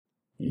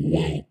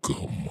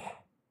Welcome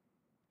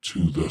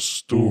to the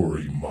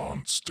Story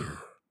Monster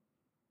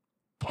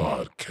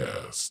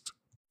podcast.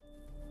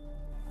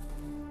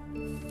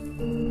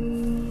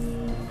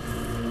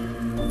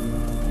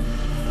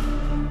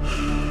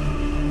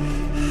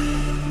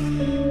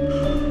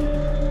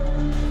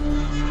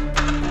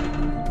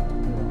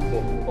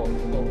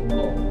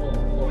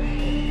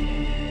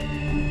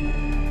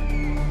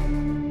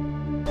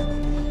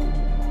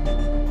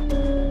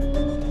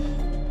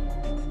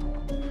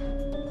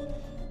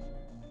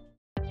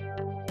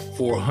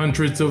 For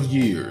hundreds of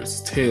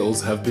years,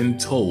 tales have been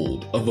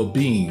told of a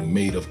being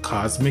made of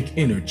cosmic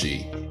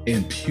energy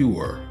and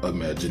pure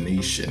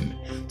imagination.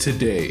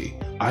 Today,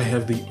 I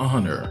have the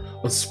honor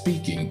of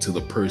speaking to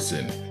the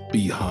person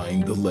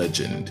behind the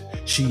legend.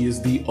 She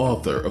is the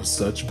author of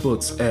such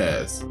books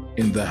as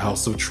In the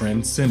House of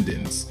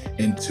Transcendence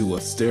and To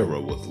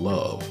Astera with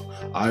Love.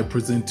 I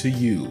present to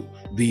you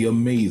the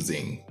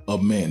amazing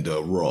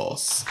Amanda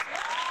Ross.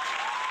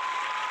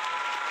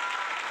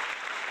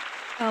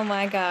 Oh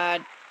my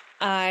God.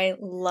 I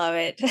love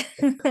it.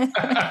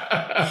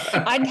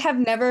 I'd have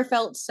never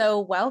felt so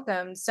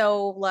welcome.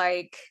 So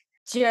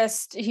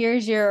just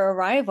here's your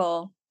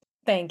arrival.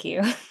 Thank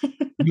you.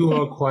 You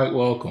are quite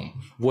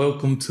welcome.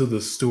 Welcome to the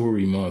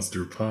Story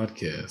Monster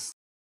podcast.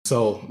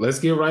 So let's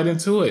get right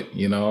into it.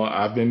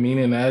 I've been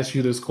meaning to ask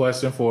you this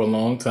question for a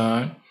long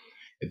time.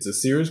 It's a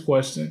serious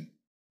question.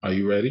 Are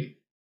you ready?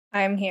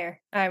 I'm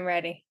here. I'm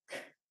ready.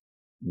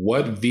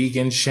 What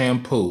vegan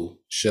shampoo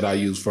should I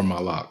use for my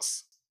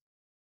locks?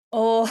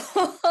 Oh,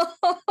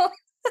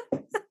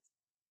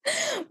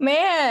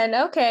 man.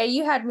 Okay.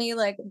 You had me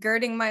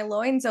girding my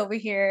loins over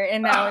here.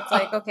 And now it's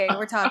okay,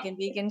 we're talking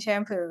vegan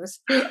shampoos.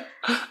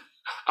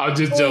 I'm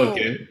just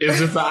joking. It's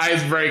just an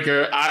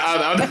icebreaker.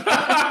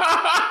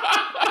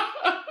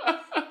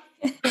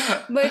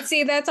 But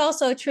see, that's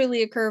also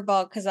truly a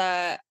curveball because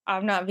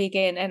I'm not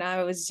vegan. And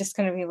I was just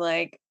going to be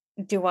like,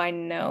 do I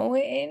know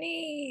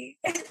any?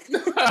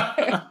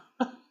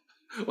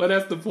 Well,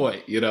 that's the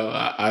point.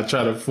 I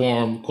try to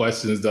form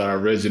questions that are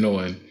original,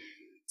 and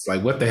it's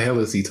like, what the hell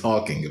is he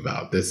talking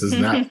about? This is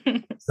not,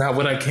 it's not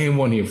what I came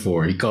on here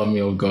for. He caught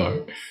me off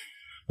guard.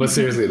 But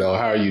seriously though,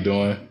 how are you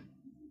doing?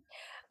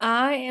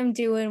 I am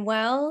doing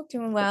well.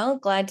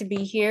 Glad to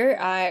be here.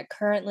 I'm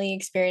currently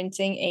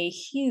experiencing a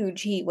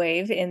huge heat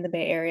wave in the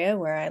Bay Area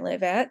where I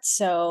live at.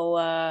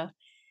 So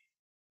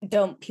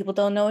people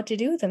don't know what to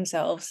do with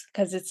themselves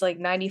because it's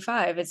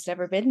 95. It's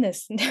never been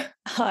this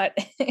hot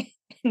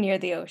near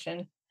the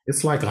ocean.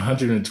 It's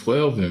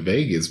 112 in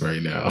Vegas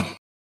right now.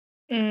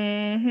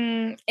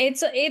 Mm-hmm.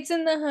 It's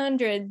in the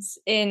hundreds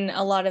in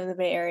a lot of the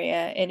Bay Area,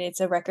 and it's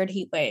a record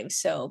heat wave.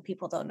 So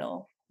people don't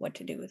know what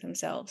to do with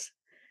themselves.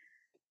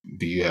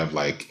 Do you have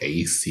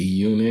AC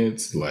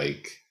units?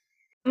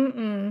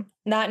 Mm-mm.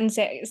 Not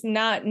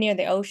near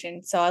the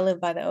ocean. So I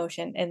live by the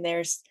ocean, and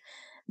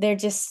they're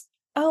just,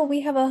 oh, we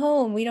have a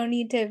home. We don't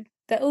need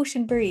the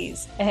ocean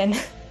breeze. And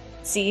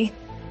see,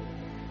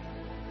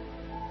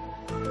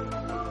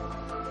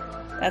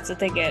 that's what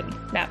they get.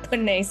 Not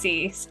putting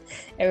ACs.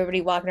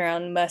 Everybody walking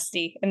around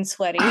musty and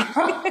sweaty.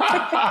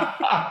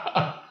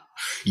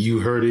 You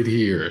heard it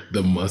here.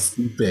 The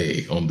Musty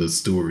Bay on the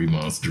Story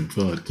Monster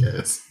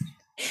podcast.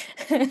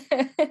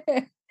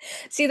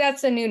 See,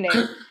 that's the new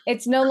name.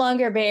 It's no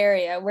longer Bay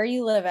Area. Where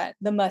you live at?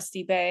 The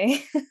Musty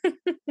Bay.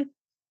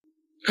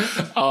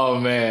 Oh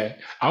man,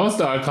 I'm gonna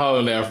start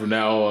calling that from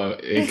now on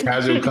in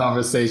casual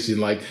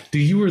conversation. Do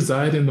you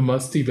reside in the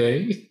Musty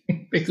Bay?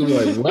 They could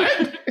be like,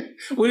 what?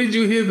 Where did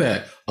you hear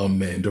that?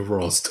 Amanda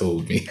Ross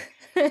told me.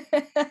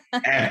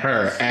 At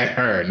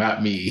her,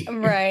 not me.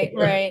 Right.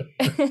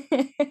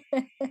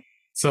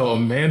 So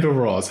Amanda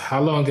Ross,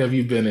 how long have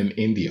you been an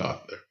indie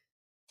author?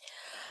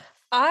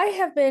 I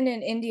have been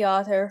an indie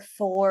author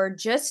for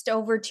just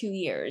over 2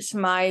 years.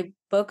 My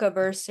book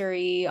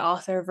anniversary,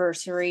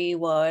 authorversary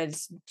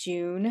was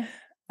June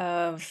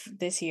of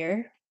this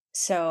year.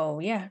 So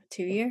yeah,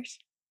 2 years.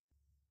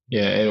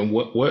 Yeah, and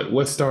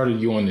what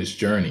started you on this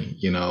journey?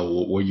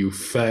 Were you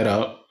fed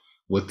up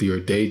with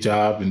your day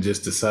job and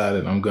just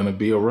decided I'm going to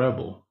be a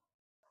rebel?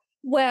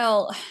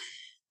 Well,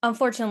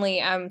 unfortunately,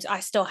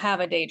 I still have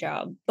a day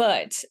job,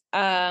 but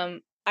I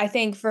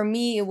think for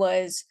me it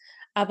was,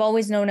 I've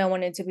always known I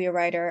wanted to be a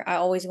writer. I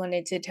always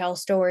wanted to tell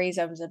stories.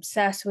 I was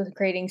obsessed with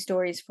creating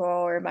stories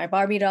for my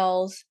Barbie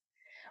dolls.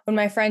 When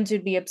my friends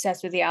would be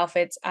obsessed with the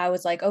outfits, I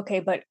was like,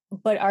 okay, but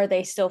are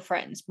they still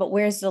friends? But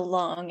where's the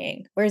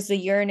longing? Where's the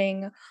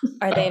yearning?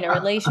 Are they in a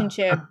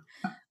relationship?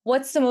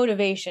 What's the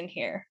motivation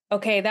here?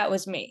 Okay, that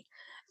was me.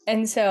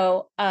 And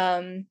so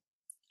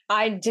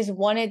I just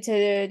wanted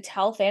to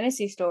tell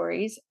fantasy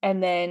stories.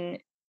 And then,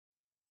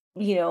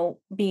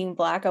 being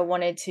Black, I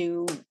wanted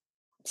to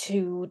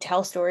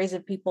tell stories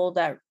of people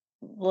that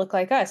look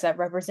like us, that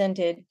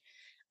represented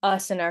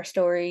us in our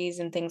stories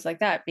and things like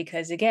that.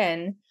 Because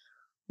again,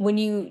 when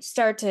you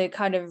start to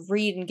kind of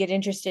read and get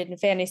interested in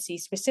fantasy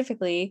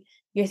specifically,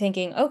 you're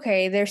thinking,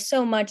 okay, there's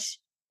so much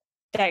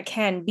that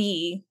can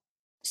be.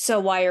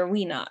 So why are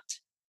we not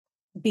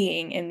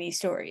being in these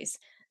stories?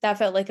 that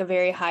felt like a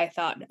very high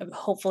thought.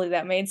 Hopefully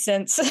that made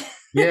sense.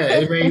 Yeah,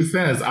 it made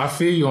sense. I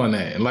feel you on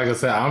that. And like I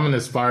said, I'm an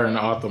aspiring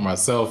author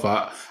myself.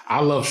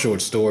 I love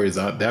short stories.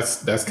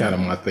 That's kind of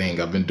my thing.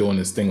 I've been doing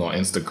this thing on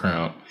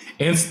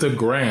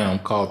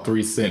Instagram called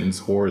 3 Sentence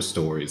Horror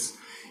Stories.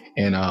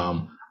 And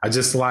I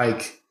just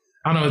like,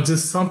 I don't know,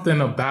 just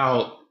something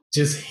about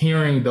just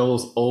hearing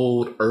those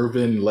old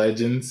urban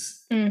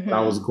legends when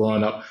I was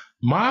growing up.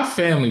 My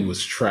family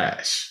was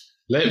trash.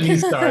 Let me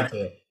start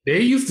there.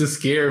 They used to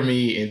scare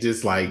me and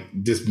just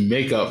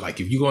make up,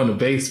 like if you go in the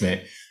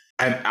basement.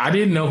 And I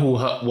didn't know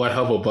what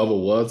Hubba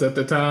Bubba was at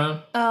the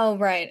time. Oh,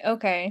 right.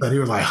 Okay. So they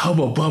were like,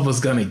 Hubba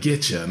Bubba's gonna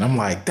get you. And I'm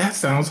like, that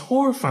sounds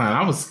horrifying.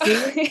 I was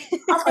scared. I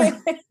was like,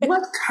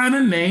 what kind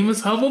of name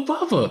is Hubba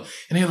Bubba?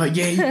 And they're like,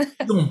 yeah, he's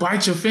gonna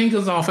bite your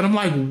fingers off. And I'm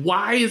like,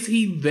 why is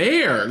he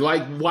there?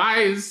 Like,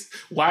 why is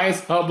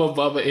Hubba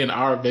Bubba in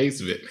our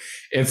basement?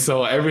 And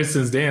so ever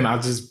since then, I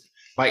just,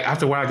 like,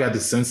 after a while, I got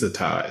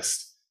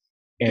desensitized.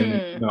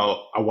 And,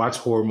 I watched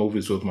horror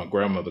movies with my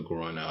grandmother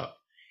growing up.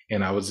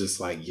 And I was just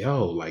like,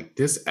 yo, like,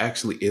 this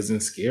actually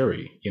isn't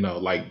scary.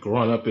 Like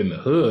growing up in the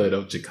hood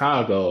of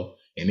Chicago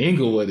and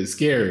Inglewood is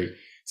scary.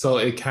 So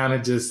it kind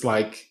of just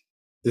like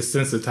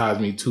desensitized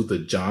me to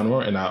the genre,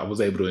 and I was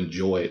able to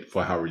enjoy it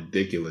for how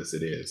ridiculous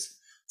it is.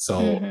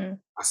 So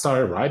I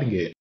started writing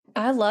it.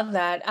 I love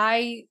that.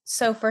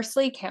 So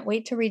firstly, can't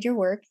wait to read your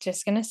work.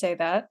 Just going to say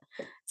that.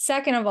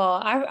 Second of all,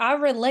 I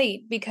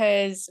relate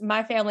because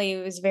my family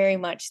was very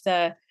much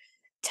the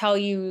tell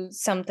you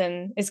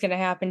something is going to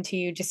happen to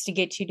you just to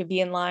get you to be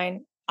in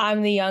line.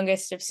 I'm the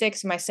youngest of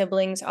 6. My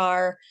siblings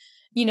are,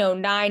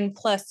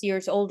 9+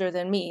 years older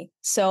than me.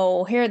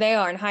 So here they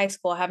are in high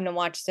school having to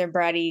watch their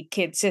bratty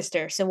kid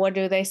sister. So what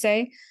do they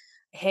say?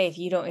 Hey, if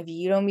you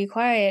don't be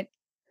quiet,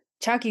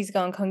 Chucky's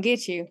going to come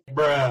get you.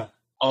 Bruh.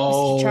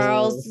 Oh. Mr.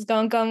 Charles is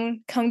going to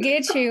come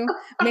get you.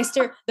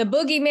 The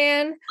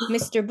boogeyman,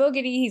 Mr.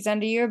 Boogity, he's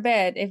under your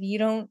bed if you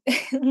don't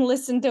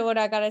listen to what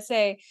I got to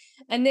say.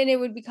 And then it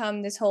would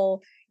become this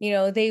whole,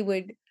 they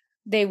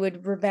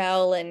would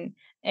rebel and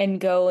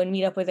go and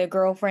meet up with their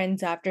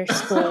girlfriends after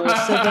school.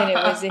 So then it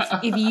was,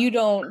 if you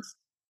don't,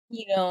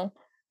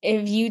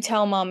 if you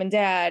tell mom and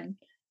dad,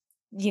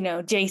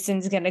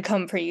 Jason's going to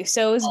come for you.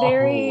 So it was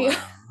very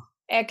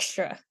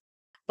extra.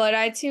 But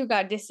I too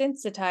got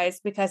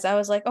desensitized because I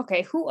was like,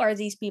 okay, who are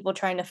these people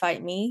trying to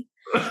fight me?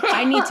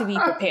 I need to be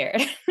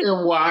prepared.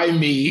 And why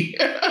me?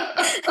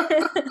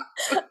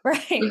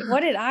 Right.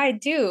 What did I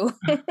do?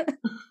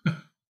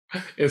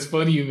 It's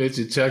funny you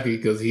mentioned Chucky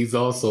because he's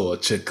also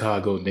a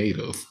Chicago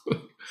native,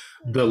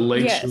 the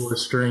Lakeshore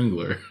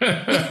Strangler.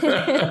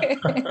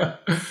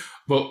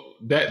 But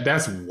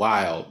that's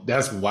wild.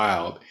 That's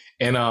wild.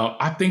 And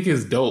I think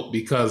it's dope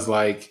because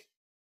like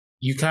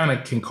you kind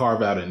of can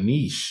carve out a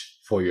niche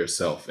for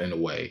yourself in a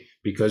way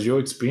because your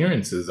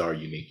experiences are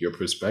unique. Your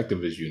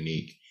perspective is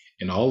unique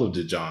in all of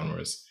the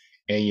genres.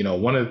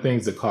 And, one of the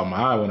things that caught my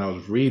eye when I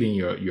was reading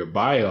your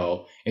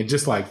bio and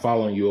just like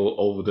following you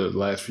over the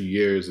last few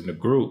years in the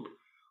group,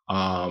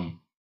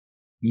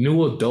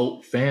 new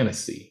adult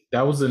fantasy,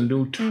 that was a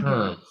new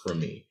term for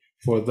me.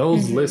 For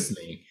those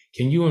listening,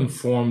 can you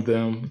inform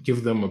them,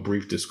 give them a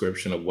brief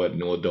description of what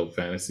new adult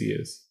fantasy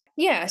is?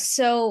 Yeah.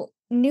 So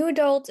new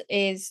adult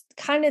is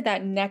kind of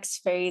that next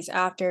phase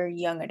after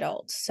young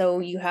adult. So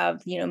you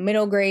have,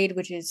 middle grade,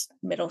 which is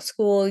middle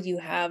school. You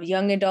have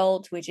young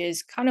adult, which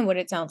is kind of what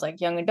it sounds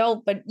like, young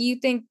adult, but you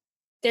think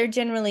they're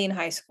generally in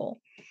high school.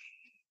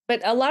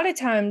 But a lot of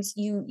times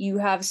you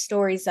have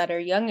stories that are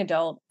young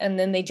adult and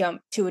then they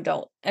jump to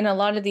adult. And a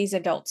lot of these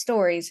adult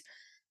stories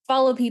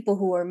follow people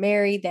who are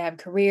married, they have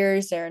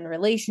careers, they're in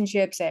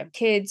relationships, they have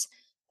kids.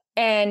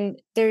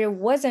 And there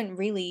wasn't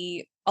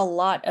really a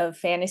lot of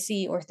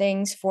fantasy or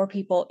things for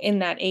people in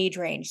that age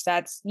range.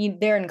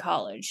 They're in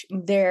college.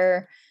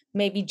 They're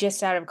maybe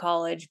just out of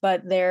college,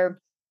 but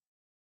they're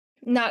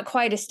not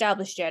quite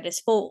established yet as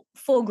full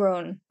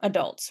grown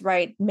adults,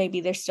 right? Maybe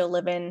they're still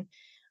living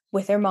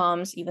with their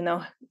moms, even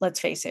though,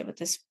 let's face it, with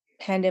this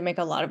pandemic,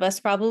 a lot of us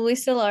probably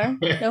still are.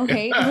 No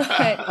hate,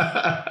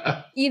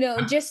 but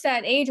just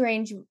that age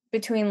range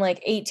between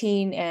like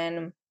 18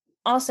 and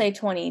I'll say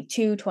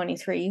 22,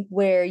 23,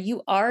 where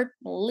you are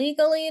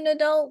legally an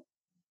adult,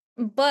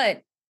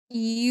 but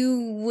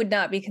you would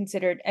not be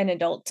considered an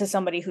adult to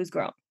somebody who's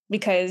grown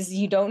because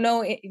you don't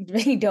know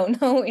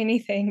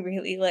anything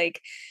really.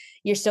 Like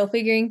you're still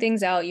figuring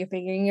things out. You're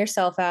figuring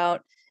yourself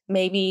out.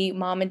 Maybe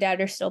mom and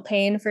dad are still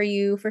paying for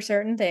you for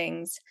certain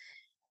things.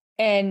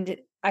 And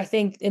I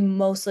think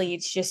mostly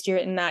it's just you're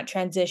in that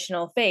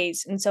transitional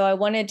phase. And so I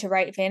wanted to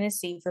write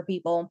fantasy for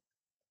people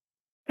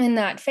in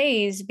that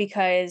phase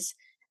because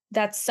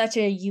that's such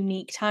a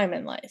unique time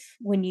in life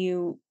when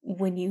you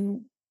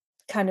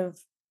kind of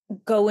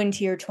go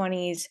into your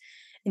 20s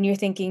and you're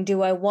thinking,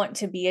 do I want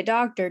to be a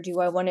doctor? Do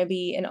I want to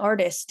be an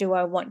artist? Do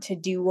I want to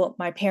do what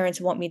my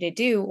parents want me to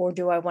do? Or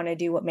do I want to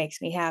do what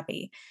makes me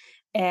happy?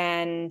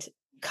 And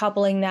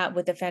coupling that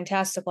with the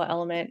fantastical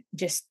element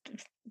just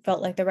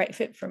felt like the right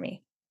fit for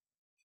me.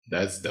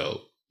 That's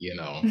dope.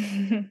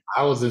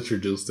 I was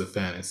introduced to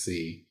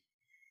fantasy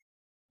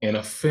and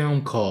a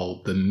film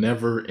called The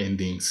Never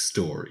Ending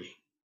Story.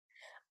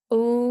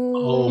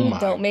 Oh Ooh, my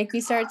don't make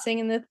me start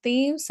singing the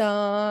theme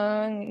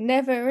song.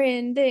 Never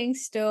ending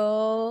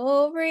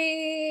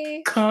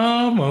story.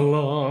 come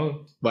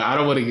along. But I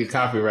don't want to get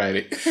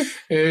copyrighted. And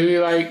they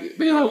like,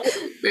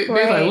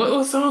 Right.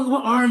 what song,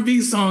 what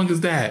R&B song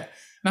is that?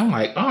 And I'm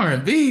like,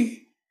 R&B?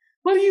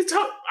 What are you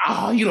talking?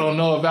 Oh, you don't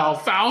know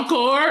about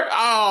Falcor?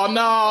 Oh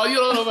no, you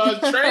don't know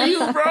about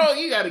Treyu, bro.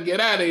 You got to get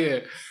out of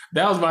here.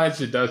 That was my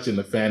introduction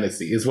to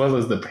fantasy, as well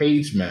as The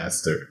Page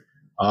Master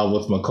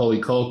with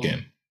Macaulay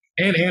Culkin.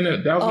 And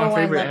that was my Oh, I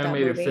favorite love that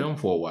animated movie. film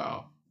for a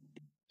while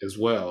as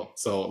well.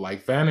 So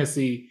like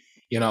fantasy,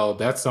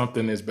 that's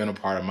something that's been a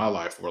part of my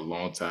life for a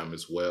long time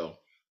as well.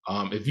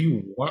 If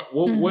you want,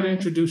 what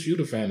introduced you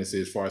to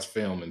fantasy as far as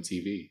film and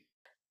TV?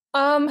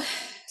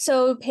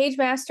 So Page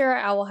Master,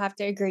 I will have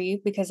to agree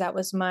because that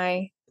was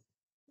my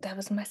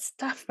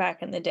stuff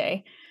back in the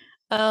day.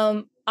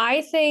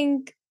 I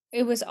think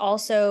it was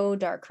also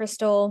Dark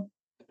Crystal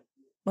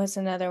was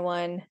another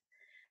one.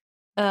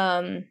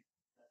 Um,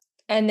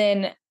 and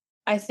then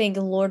I think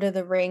Lord of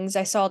the Rings.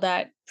 I saw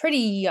that pretty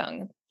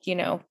young,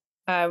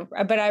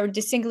 but I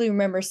distinctly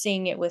remember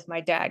seeing it with my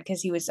dad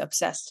because he was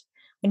obsessed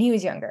when he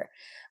was younger.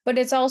 But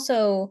it's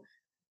also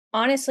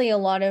honestly a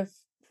lot of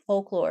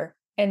folklore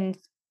and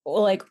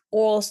like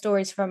oral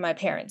stories from my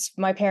parents.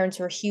 My parents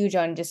were huge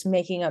on just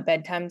making up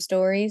bedtime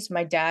stories.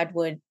 My dad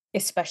would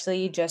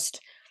especially just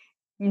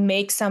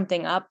make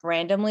something up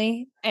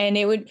randomly, and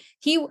he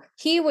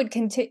would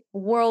continue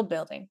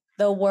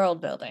the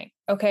world building.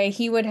 Okay,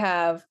 he would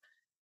have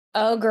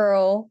a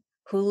girl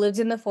who lived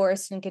in the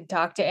forest and could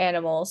talk to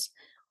animals,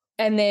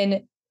 and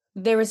then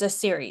there was a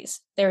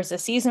series. There was a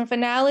season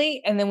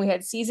finale, and then we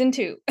had season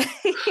 2.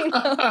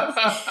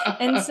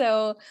 And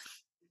so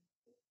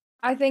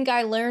I think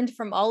I learned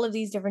from all of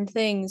these different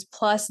things,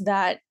 plus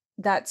that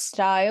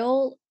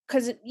style,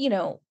 because you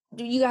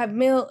have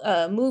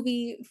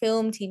movie,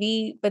 film,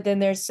 TV, but then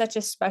there's such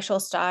a special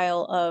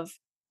style of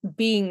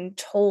being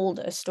told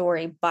a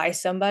story by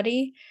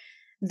somebody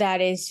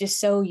that is just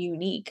so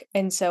unique.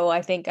 And so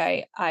I think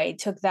I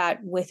took that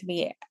with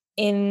me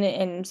in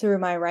and through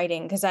my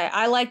writing, because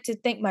I like to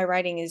think my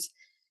writing is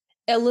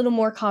a little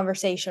more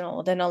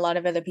conversational than a lot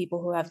of other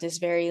people who have this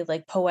very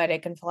like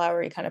poetic and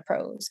flowery kind of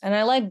prose. And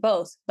I like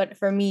both, but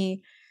for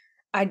me,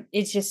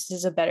 it just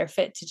is a better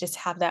fit to just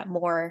have that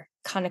more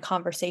kind of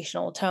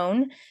conversational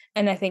tone.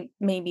 And I think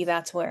maybe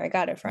that's where I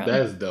got it from.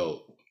 That's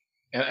dope.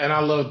 And I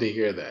love to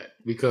hear that,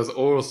 because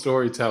oral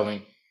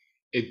storytelling,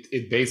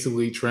 it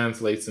basically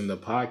translates into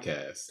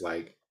podcasts.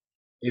 Like,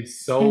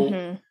 it's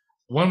so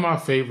one of my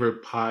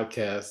favorite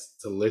podcasts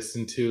to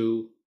listen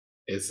to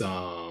is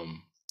oh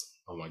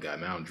my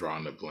god, now I'm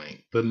drawing a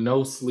blank. The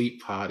No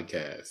Sleep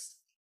podcast.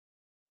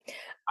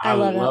 I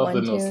love that love the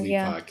one No too. Sleep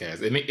Yeah.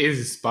 podcast, and it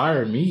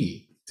inspired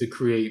me to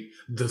create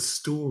the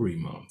Story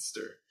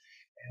Monster.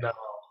 And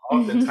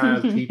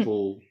oftentimes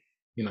people,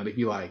 they'd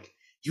be like,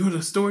 "You're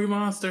the Story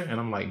Monster," and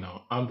I'm like,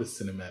 "No, I'm the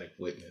cinematic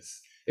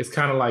witness." It's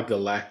kind of like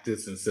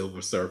Galactus and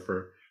Silver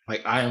Surfer.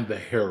 Like, I am the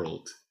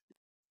herald.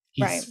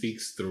 He Right.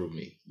 speaks through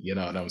me. You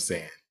know what I'm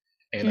saying?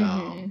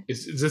 And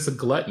it's just a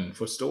glutton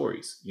for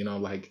stories.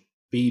 Like,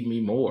 feed me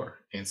more.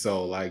 And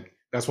so, like,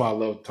 that's why I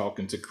love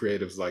talking to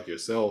creatives like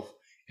yourself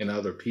and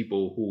other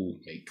people who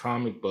make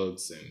comic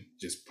books and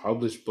just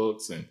publish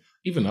books, and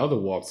even other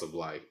walks of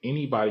life.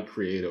 Anybody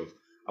creative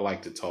I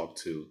like to talk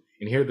to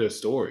and hear their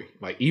story.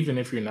 Like, even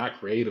if you're not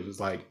creative, it's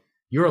like,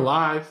 you're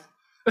alive.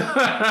 like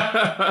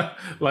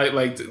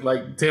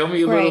tell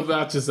me a little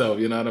about yourself.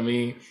 You know what I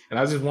mean? And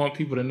I just want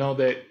people to know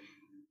that,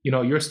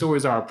 your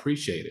stories are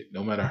appreciated,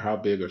 no matter how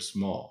big or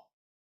small.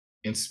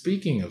 And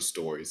speaking of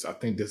stories, I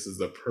think this is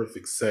the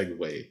perfect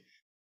segue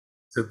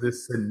to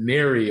this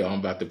scenario I'm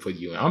about to put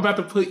you in. I'm about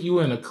to put you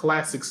in a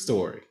classic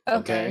story.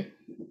 Okay.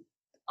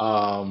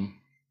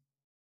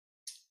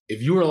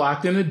 If you were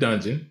locked in a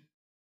dungeon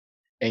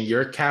and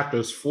your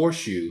captors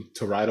force you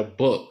to write a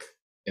book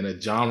in a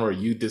genre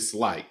you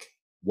dislike,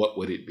 what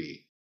would it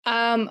be?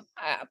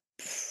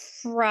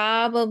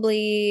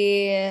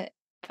 Probably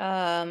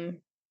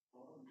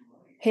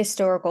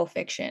historical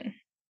fiction.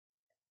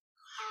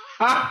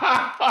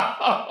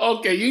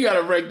 Okay, you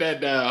gotta break that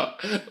down.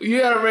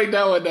 You gotta break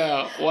that one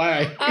down.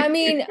 Why? I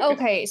mean,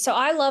 okay, so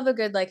I love a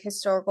good like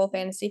historical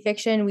fantasy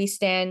fiction. We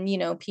stand,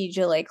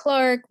 P.J.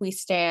 Clark. We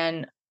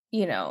stand,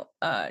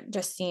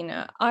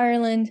 Justina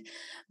Ireland.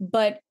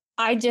 But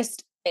I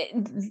just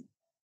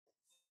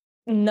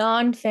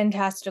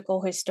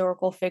non-fantastical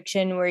historical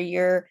fiction where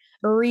you're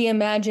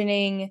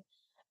reimagining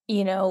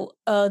the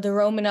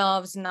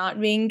Romanovs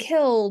not being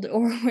killed,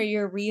 or where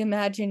you're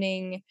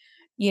reimagining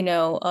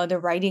the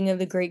writing of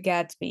the Great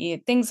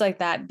Gatsby, things like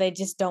that. They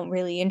just don't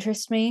really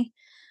interest me.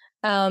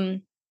 A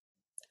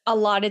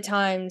lot of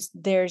times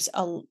there's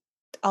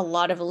a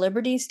lot of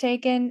liberties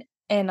taken,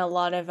 and a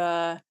lot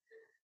of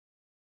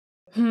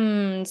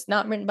it's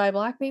not written by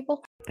Black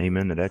people.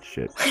 Amen to that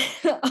shit.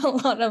 A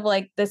lot of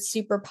like the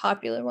super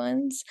popular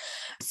ones.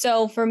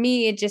 So for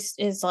me, it just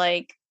is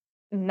like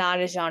not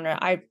a genre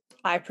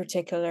I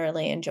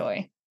particularly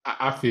enjoy.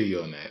 I feel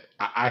you on that.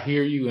 I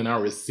hear you and I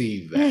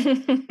receive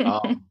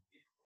that.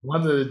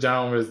 One of the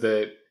genres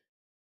that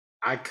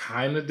I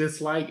kind of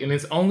dislike, and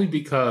it's only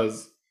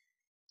because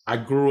I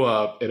grew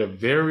up at a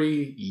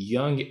very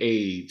young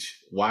age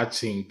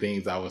watching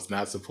things I was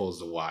not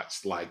supposed to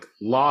watch, like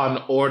Law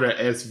and Order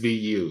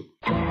SVU,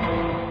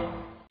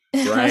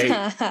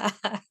 right?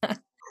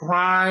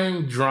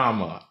 Crime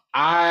drama.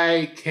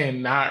 I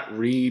cannot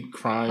read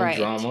crime Right.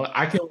 drama.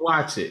 I can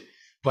watch it,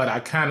 but I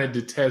kind of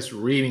detest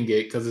reading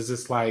it because it's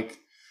just like,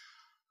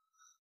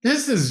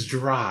 this is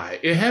dry.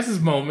 It has its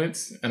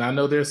moments, and I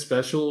know there's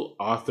special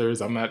authors.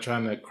 I'm not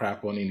trying to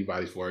crap on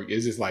anybody's work.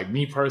 It's just like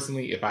me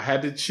personally, if I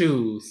had to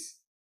choose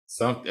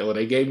something, or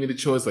they gave me the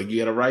choice, like, you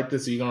got to write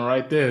this or you're going to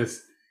write this,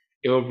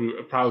 it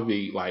would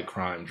probably be like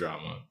crime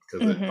drama.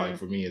 Because like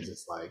for me, it's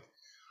just like,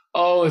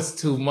 oh, it's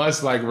too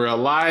much like real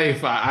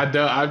life.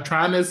 I'm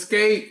trying to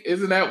escape.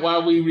 Isn't that why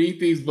we read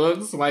these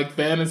books? Like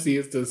fantasy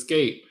is to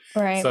escape.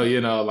 Right. So,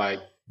 like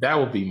that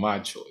would be my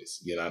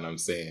choice. You know what I'm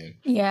saying?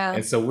 Yeah.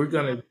 And so we're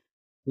gonna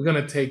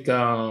take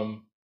another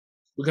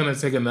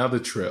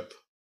trip.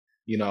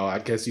 I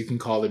guess you can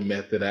call it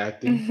method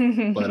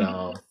acting,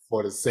 but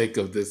for the sake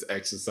of this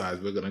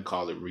exercise, we're gonna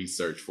call it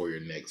research for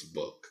your next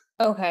book.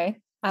 Okay,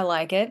 I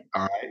like it.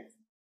 All right.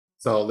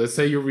 So let's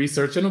say you're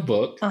researching a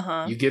book.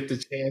 Uh-huh. You get the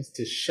chance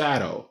to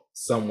shadow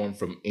someone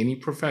from any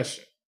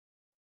profession.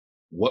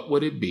 What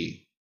would it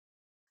be?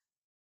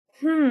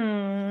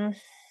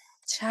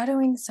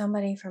 Shadowing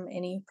somebody from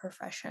any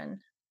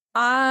profession.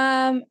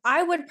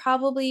 I would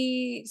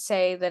probably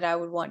say that I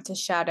would want to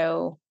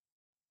shadow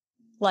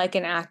like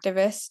an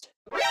activist.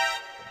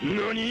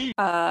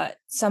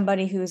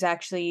 Somebody who's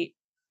actually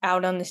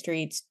out on the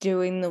streets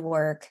doing the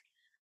work.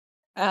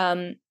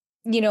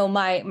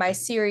 My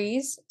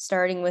series,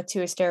 starting with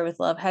To a Stare with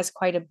Love, has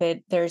quite a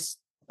bit. There's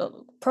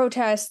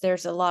protests,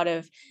 there's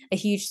a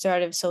huge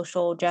sort of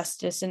social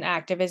justice and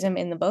activism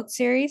in the book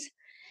series.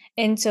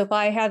 And so if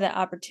I had the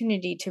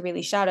opportunity to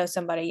really shadow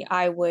somebody,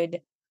 I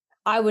would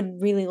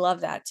really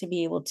love that, to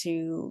be able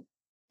to,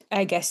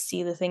 I guess,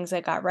 see the things I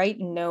got right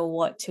and know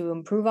what to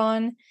improve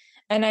on.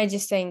 And I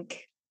just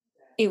think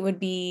it would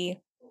be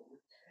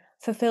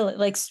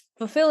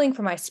fulfilling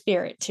for my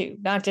spirit too,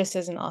 not just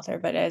as an author,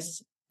 but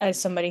as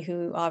somebody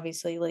who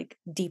obviously like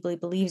deeply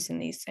believes in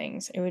these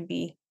things. It would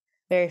be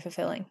very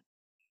fulfilling.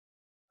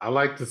 I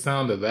like the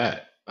sound of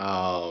that.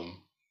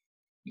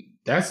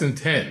 That's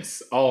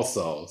intense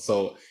also.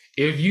 So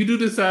if you do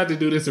decide to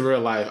do this in real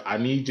life, I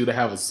need you to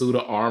have a suit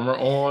of armor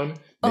on,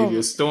 maybe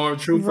a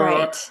stormtrooper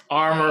right.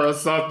 armor or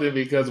something,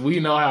 because we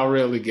know how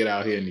real it get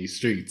out here in these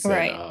streets.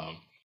 Right. And,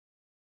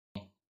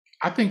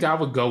 I think I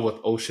would go with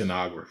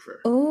oceanographer.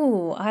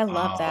 Oh, I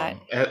love that.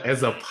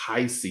 As a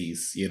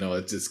Pisces,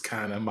 it's just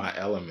kind of my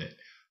element.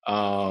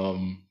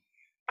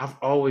 I've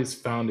always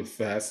found it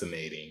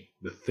fascinating,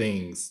 the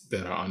things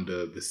that are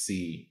under the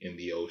sea in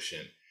the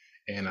ocean.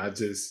 And I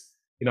just,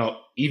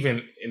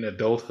 even in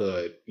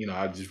adulthood,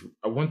 I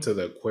went to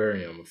the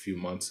aquarium a few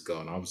months ago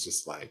and I was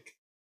just like,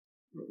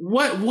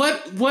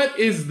 what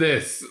is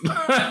this?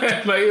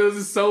 Like, it was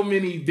just so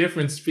many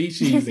different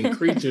species and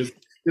creatures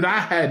that I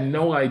had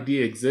no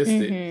idea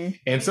existed.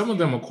 And some of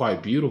them are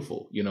quite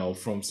beautiful,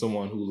 from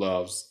someone who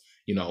loves,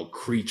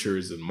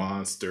 creatures and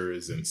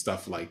monsters and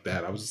stuff like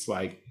that. I was just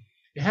like,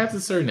 it has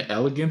a certain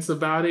elegance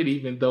about it,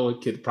 even though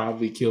it could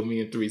probably kill me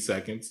in 3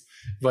 seconds.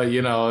 But,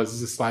 it's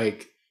just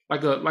like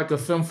a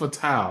femme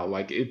fatale.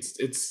 Like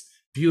it's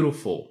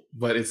beautiful,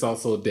 but it's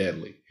also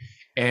deadly.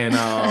 And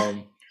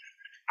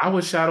I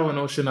would shadow an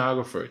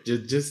oceanographer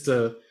just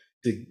to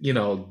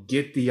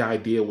get the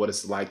idea what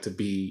it's like to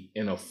be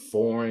in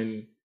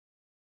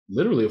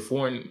literally a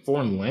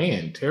foreign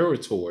land,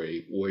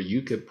 territory, where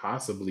you could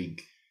possibly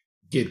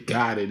get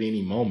got at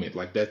any moment.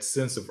 Like that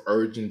sense of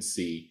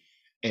urgency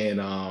and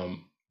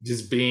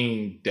just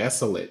being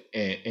desolate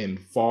and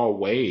far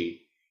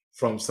away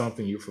from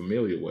something you're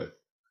familiar with.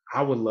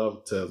 I would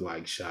love to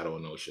like shadow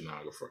an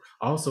oceanographer.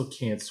 I also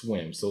can't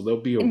swim, so there'll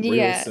be a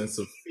real sense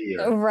of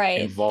fear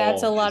involved.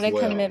 That's a lot of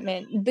well.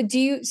 commitment. But do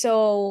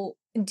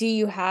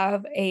you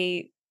have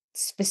a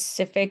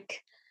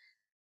specific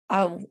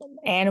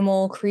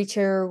animal,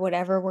 creature,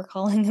 whatever we're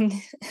calling them,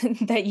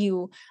 that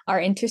you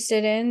are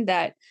interested in,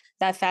 that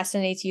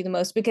fascinates you the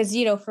most? Because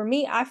for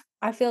me,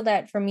 I feel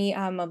that for me,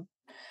 I'm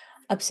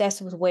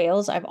obsessed with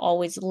whales. I've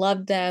always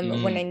loved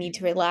them. When I need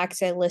to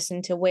relax, I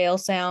listen to whale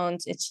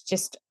sounds.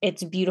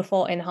 It's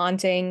beautiful and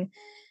haunting.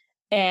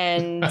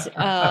 And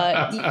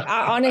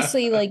I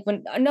honestly, like,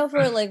 when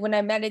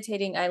I'm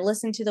meditating, I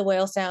listen to the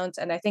whale sounds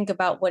and I think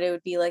about what it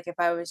would be like if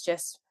I was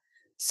just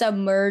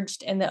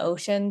submerged in the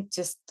ocean,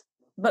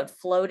 but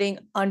floating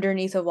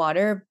underneath the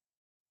water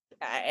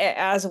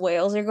as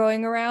whales are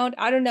going around.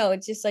 I don't know.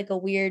 It's just like a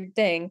weird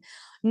thing.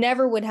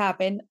 Never would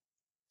happen.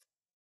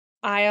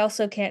 I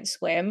also can't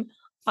swim.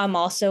 I'm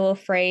also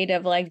afraid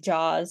of like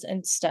Jaws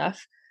and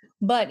stuff.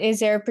 But is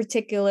there a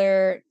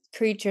particular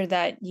creature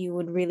that you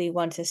would really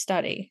want to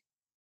study?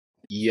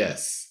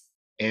 Yes.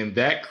 And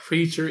that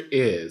creature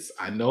is,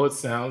 I know it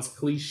sounds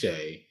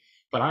cliche,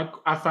 but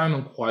I find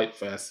them quite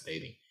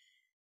fascinating.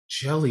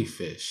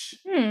 Jellyfish.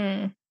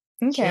 Okay.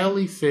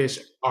 Jellyfish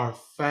are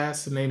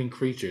fascinating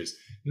creatures.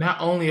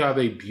 Not only are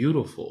they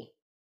beautiful,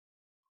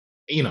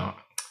 you know,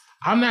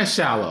 I'm not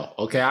shallow,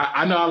 okay?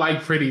 I know I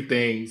like pretty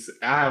things.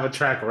 I have a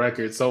track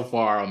record so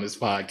far on this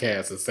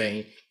podcast of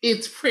saying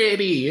it's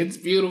pretty, it's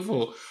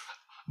beautiful,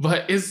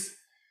 but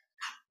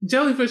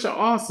jellyfish are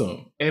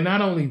awesome. And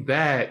not only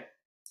that,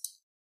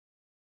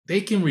 they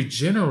can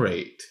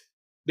regenerate.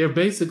 They're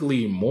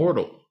basically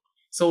immortal.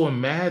 So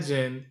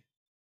imagine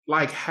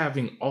like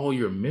having all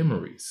your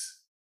memories.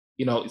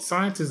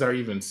 Scientists are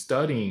even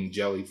studying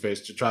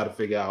jellyfish to try to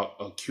figure out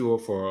a cure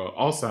for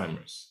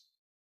Alzheimer's.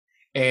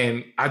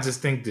 And I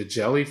just think the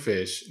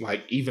jellyfish,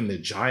 like even the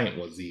giant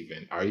ones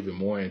are even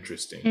more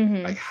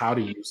interesting. Like, how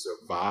do you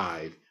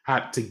survive?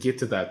 How to get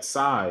to that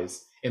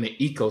size in an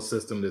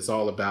ecosystem that's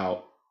all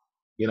about,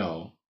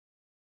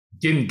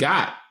 getting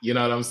got, you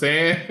know what I'm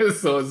saying?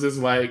 So it's just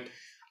like,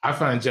 I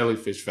find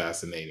jellyfish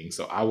fascinating.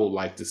 So I would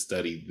like to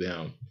study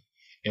them.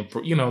 And,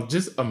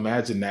 just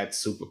imagine that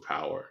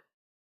superpower,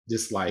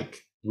 just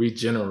like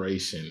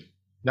regeneration,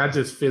 not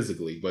just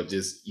physically, but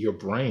just your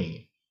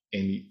brain.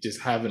 And just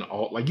having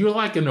you're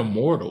like an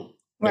immortal,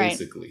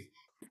 basically.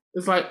 Right.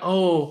 It's like,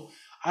 oh,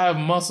 I have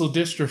muscle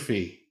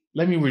dystrophy.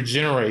 Let me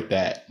regenerate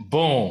that.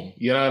 Boom.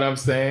 You know what I'm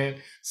saying?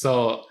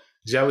 So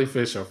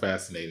jellyfish are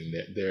fascinating.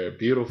 They're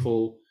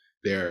beautiful.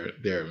 They're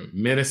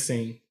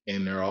menacing.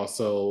 And they're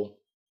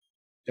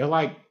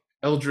like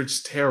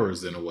eldritch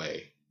terrors in a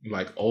way,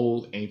 like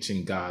old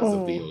ancient gods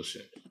of the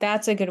ocean.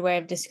 That's a good way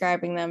of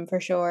describing them for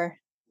sure.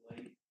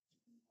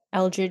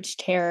 Eldritch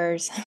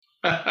terrors.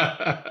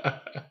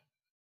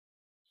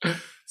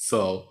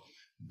 So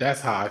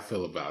that's how I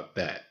feel about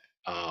that.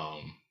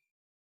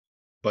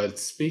 But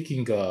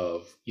speaking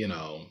of,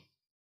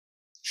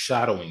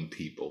 shadowing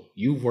people,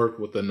 you've worked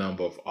with a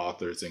number of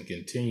authors and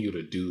continue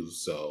to do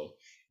so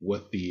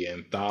with the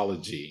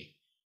anthology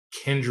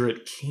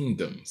Kindred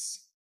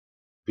Kingdoms.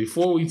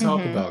 Before we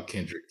talk about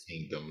Kindred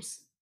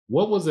Kingdoms,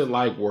 what was it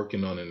like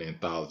working on an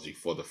anthology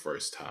for the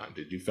first time?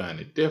 Did you find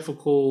it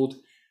difficult?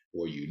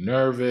 Were you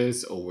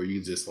nervous? Or were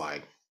you just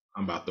like,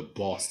 I'm about to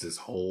boss this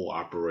whole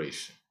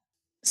operation?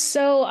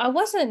 So I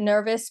wasn't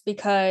nervous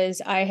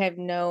because I have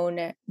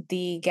known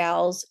the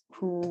gals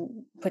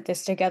who put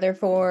this together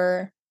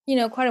for,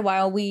 quite a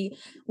while. We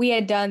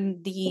had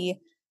done the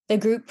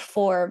group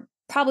for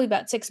probably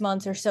about 6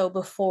 months or so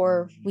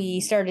before we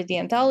started the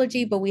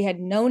anthology, but we had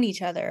known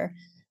each other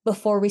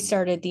before we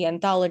started the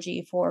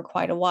anthology for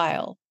quite a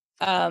while,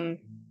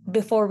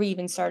 before we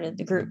even started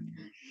the group.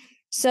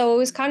 So it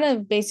was kind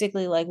of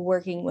basically like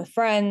working with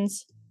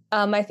friends.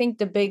 I think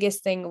the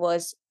biggest thing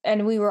was,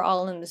 and we were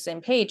all on the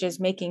same page, is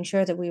making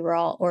sure that we were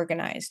all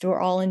organized. We're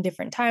all in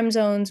different time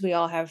zones. We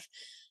all have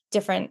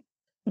different,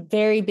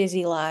 very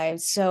busy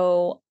lives.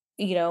 So,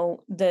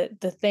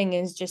 the thing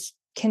is just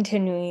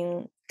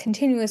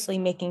continuously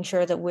making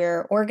sure that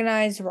we're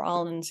organized, we're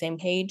all on the same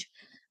page,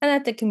 and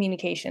that the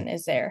communication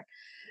is there.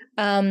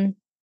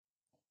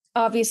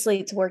 Obviously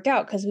it's worked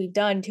out because we've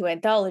done 2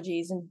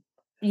 anthologies and,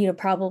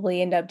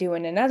 probably end up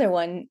doing another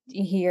one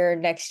here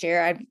next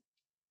year.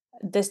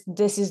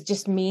 This is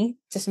just me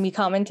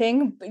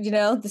commenting,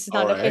 this is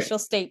not an official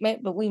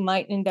statement, but we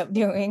might end up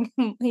doing,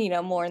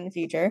 more in the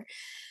future.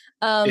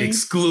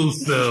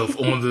 Exclusive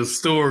on the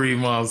Story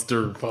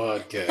Monster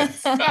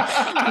podcast.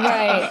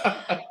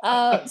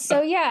 Right.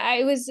 So yeah,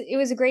 it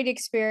was a great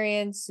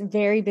experience,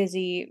 very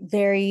busy,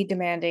 very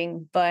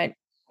demanding, but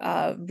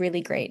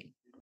really great.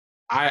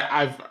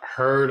 I've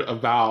heard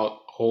about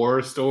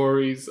horror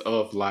stories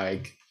of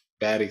like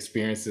bad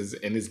experiences,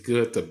 and it's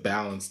good to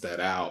balance that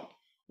out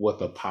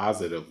with a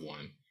positive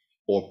one,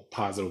 or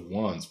positive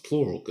ones,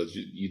 plural, because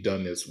you've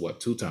done this,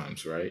 2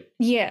 times, right?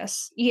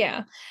 Yes.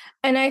 Yeah.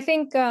 And I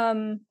think,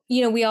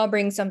 we all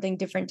bring something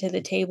different to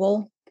the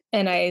table.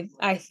 And I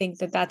think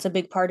that that's a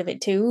big part of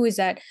it too, is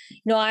that,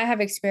 I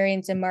have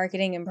experience in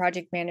marketing and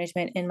project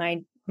management in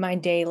my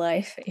day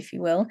life, if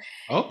you will.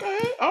 Okay.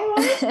 All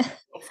right. A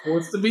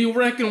force to be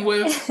reckoned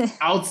with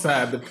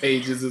outside the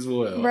pages as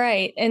well.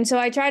 Right. And so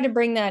I try to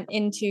bring that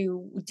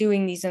into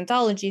doing these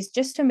anthologies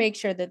just to make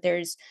sure that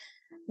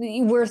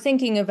we're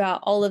thinking about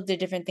all of the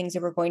different things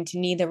that we're going to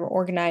need, that we're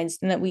organized,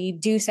 and that we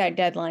do set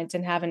deadlines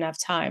and have enough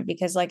time.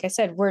 Because like I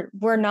said,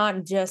 we're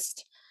not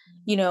just,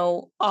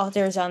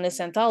 authors on this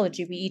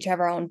anthology. We each have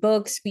our own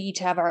books. We each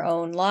have our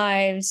own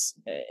lives.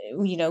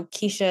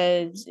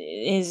 Keisha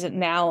is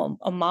now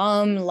a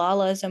mom.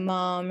 Lala's a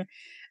mom.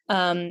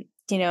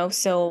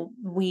 So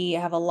we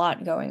have a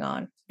lot going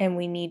on, and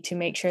we need to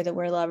make sure that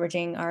we're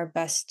leveraging our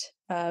best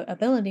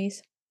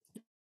abilities.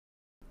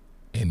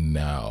 And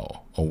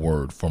now, a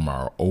word from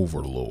our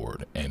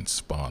overlord and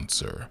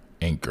sponsor,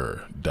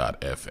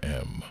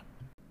 Anchor.fm.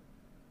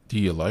 Do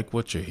you like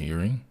what you're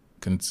hearing?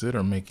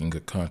 Consider making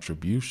a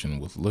contribution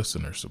with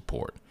listener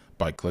support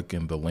by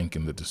clicking the link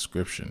in the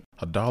description.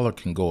 $1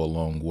 can go a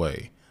long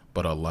way,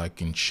 but a like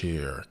and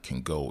share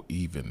can go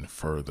even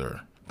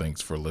further.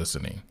 Thanks for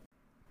listening.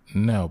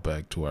 Now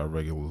back to our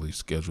regularly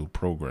scheduled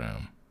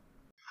program.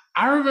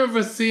 I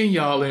remember seeing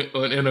y'all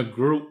in a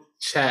group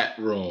chat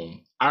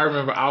room. I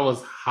remember I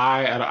was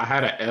high. I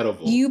had an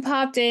edible, You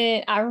popped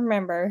it. I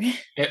remember.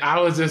 and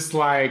I was just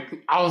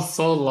like, I was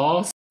so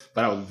lost,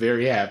 but I was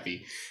very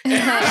happy.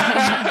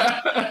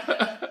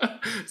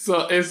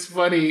 So it's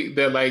funny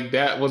that like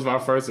that was my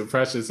first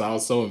impression. So I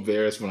was so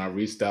embarrassed when I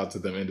reached out to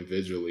them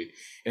individually,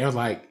 and they were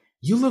like,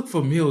 "You look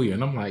familiar,"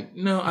 and I'm like,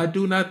 "No, I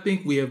do not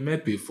think we have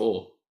met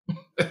before."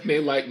 And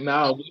they're like,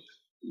 "No,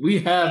 we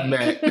have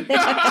met." And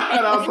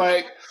I was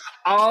like,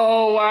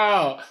 "Oh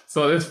wow!"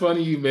 So it's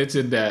funny you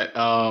mentioned that.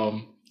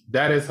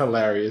 That is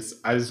hilarious.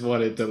 I just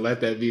wanted to let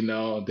that be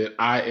known that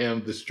I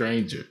am the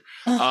stranger.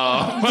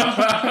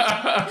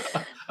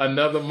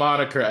 Another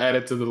moniker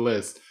added to the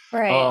list.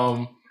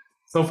 Right.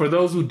 So for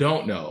those who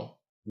don't know,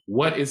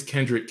 what is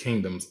Kindred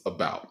Kingdoms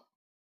about?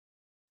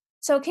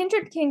 So,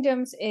 Kindred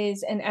Kingdoms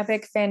is an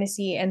epic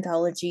fantasy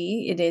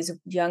anthology. It is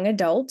young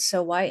adult,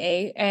 so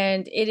YA,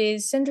 and it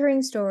is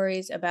centering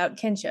stories about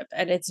kinship.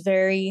 And it's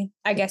very,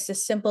 I guess, the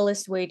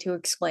simplest way to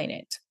explain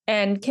it.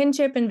 And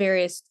kinship in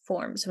various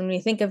forms. When we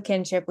think of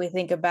kinship, we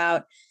think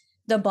about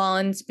the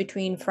bonds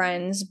between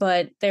friends,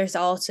 but there's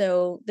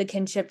also the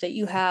kinship that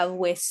you have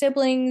with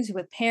siblings,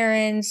 with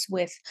parents,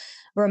 with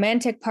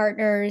romantic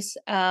partners.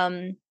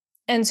 And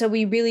so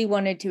we really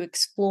wanted to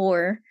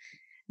explore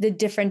the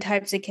different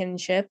types of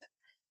kinship,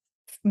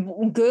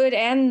 good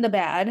and the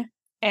bad.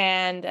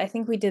 And I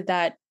think we did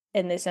that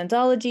in this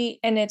anthology.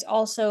 And it's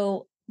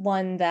also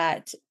one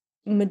that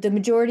the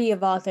majority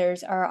of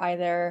authors are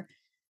either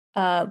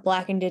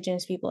Black,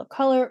 Indigenous people of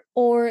color,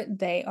 or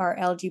they are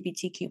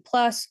LGBTQ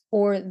plus,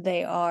 or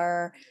they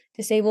are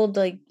disabled.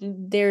 Like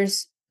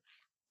there's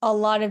a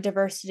lot of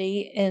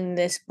diversity in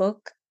this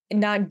book,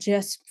 not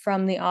just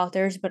from the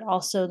authors, but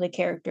also the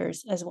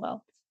characters as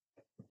well.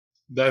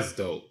 That's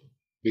dope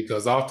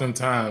because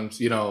oftentimes,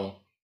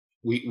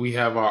 we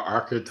have our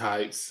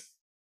archetypes,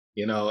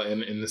 in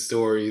the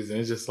stories, and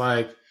it's just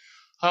like,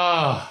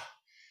 ah,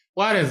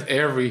 why does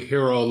every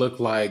hero look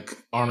like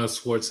Arnold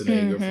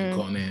Schwarzenegger from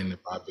Conan the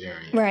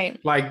Barbarian? Right.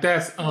 Like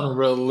that's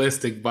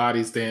unrealistic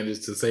body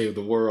standards to save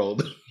the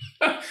world.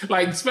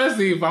 Like,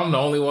 especially if I'm the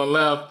only one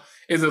left,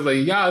 it's just like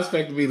y'all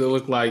expect me to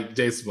look like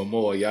Jason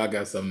Momoa. Y'all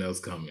got something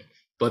else coming.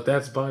 But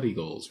that's body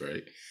goals,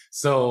 right?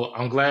 So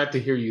I'm glad to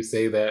hear you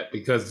say that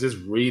because just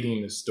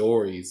reading the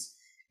stories,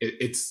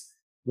 it's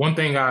one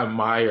thing I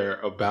admire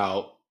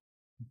about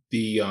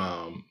the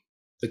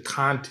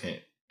content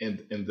and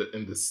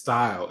the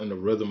style and the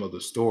rhythm of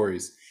the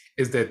stories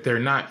is that they're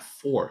not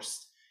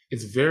forced.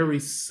 It's very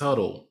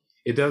subtle.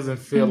 It doesn't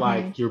feel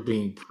like you're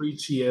being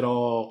preachy at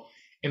all.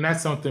 And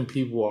that's something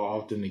people are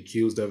often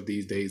accused of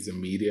these days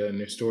in media and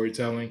their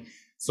storytelling.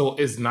 So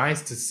it's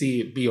nice to see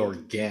it be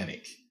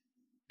organic.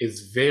 It's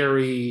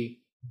very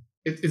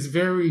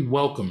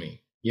welcoming.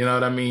 You know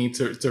what I mean?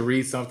 To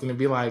read something and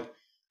be like,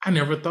 I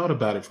never thought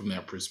about it from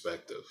that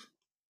perspective.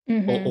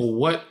 Or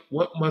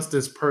what must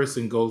this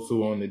person go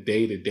through on the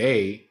day to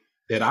day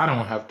that I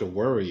don't have to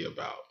worry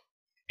about?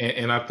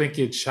 And I think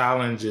it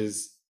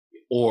challenges,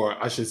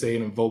 or I should say,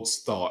 it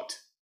invokes thought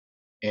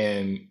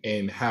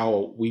and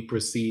how we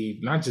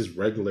perceive not just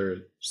regular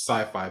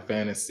sci-fi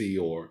fantasy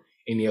or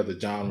any other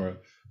genre,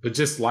 but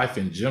just life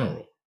in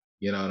general.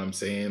 You know what I'm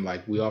saying?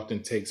 Like we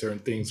often take certain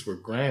things for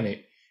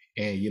granted,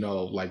 and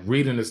like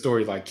reading a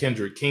story like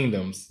Kindred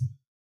Kingdoms,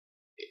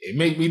 it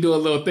make me do a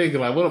little thinking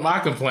like, what am I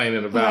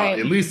complaining about? Right.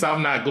 At least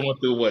I'm not going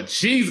through what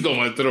she's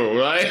going through,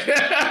 right?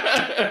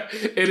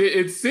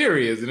 It's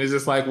serious. And it's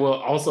just like, well,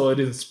 also it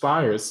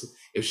inspires.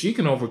 If she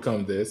can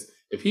overcome this,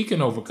 if he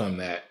can overcome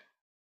that,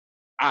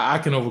 I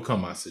can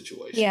overcome my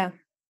situation. Yeah.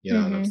 You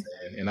know what I'm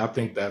saying? And I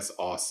think that's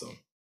awesome.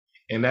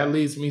 And that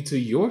leads me to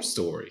your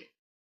story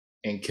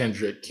in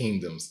Kindred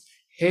Kingdoms.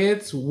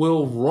 Heads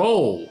Will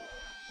Roll.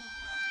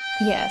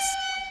 Yes.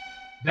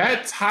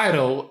 That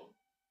title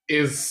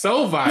is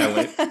so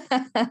violent.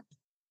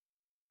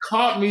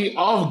 Caught me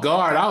off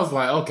guard. I was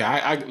like,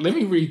 okay, let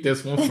me read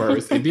this one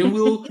first, and then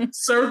we'll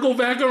circle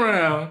back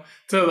around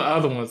to the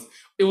other ones.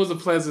 It was a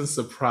pleasant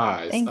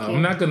surprise. Thank you.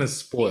 I'm not going to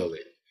spoil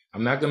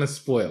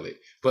it.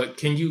 But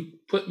can you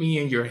put me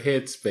in your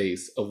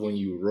headspace of when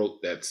you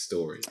wrote that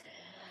story?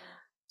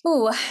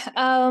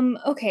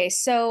 Okay.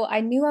 So I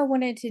knew I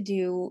wanted to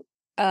do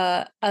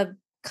a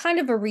kind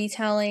of a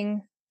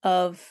retelling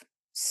of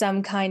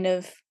some kind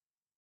of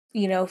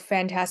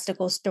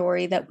fantastical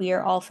story that we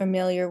are all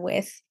familiar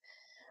with.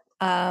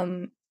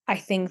 I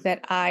think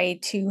that I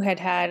too had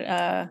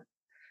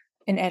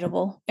an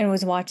edible and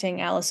was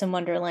watching Alice in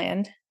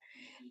Wonderland,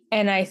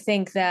 and I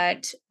think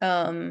that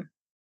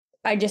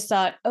I just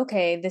thought,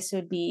 okay, this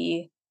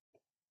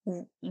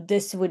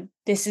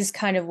is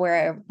kind of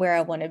where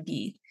I want to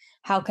be.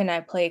 How can I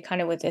play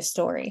kind of with this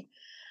story?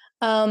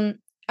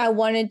 I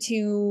wanted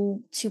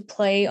to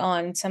play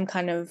on some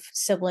kind of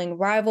sibling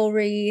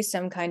rivalry,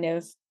 some kind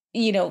of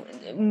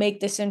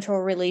make the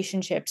central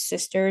relationship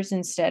sisters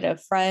instead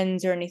of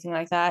friends or anything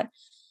like that.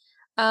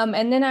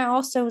 And then I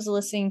also was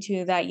listening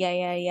to that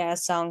Yeah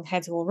song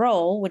Heads Will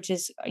Roll, which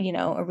is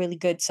a really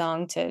good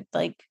song to,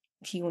 like,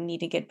 if you need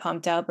to get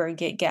pumped up or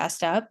get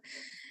gassed up,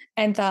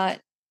 and thought,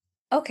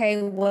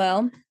 okay,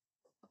 well,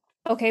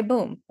 okay,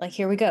 boom, like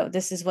here we go.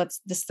 This is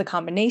the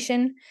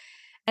combination.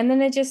 And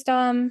then it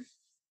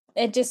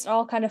just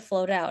all kind of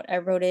flowed out. I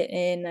wrote it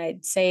in,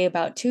 I'd say,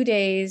 about 2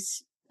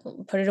 days,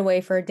 put it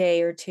away for a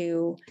day or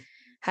two,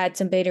 had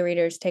some beta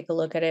readers take a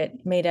look at it,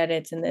 made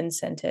edits, and then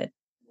sent it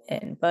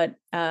in. But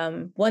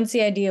once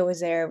the idea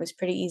was there, it was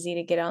pretty easy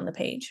to get on the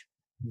page.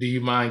 Do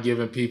you mind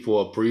giving people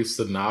a brief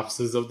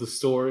synopsis of the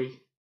story?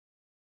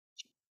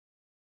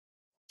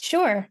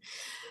 Sure.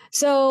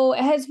 So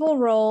Heads Will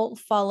Roll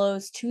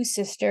follows two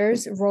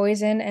sisters,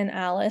 Roisin and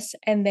Alice,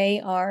 and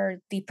they are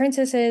the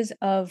princesses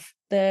of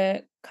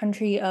the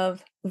country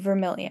of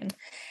Vermilion.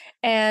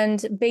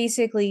 And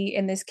basically,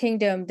 in this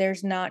kingdom,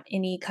 there's not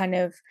any kind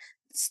of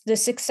the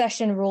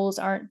succession rules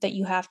aren't that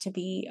you have to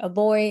be a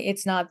boy.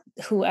 It's not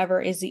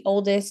whoever is the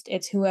oldest,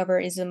 it's whoever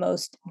is the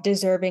most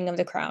deserving of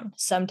the crown.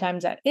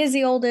 Sometimes that is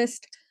the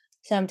oldest,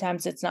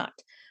 sometimes it's not.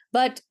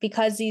 But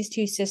because these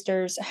two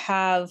sisters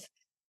have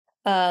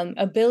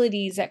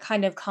abilities that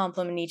kind of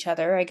complement each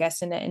other, I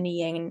guess in a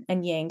yin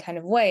and yang kind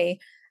of way,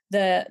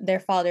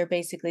 their father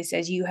basically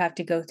says you have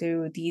to go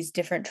through these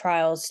different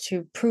trials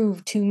to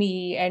prove to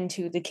me and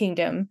to the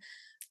kingdom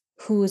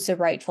who is the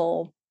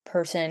rightful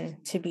person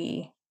to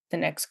be the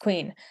next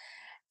queen.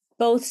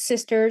 Both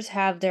sisters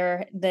have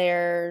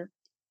their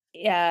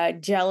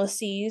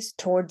jealousies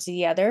towards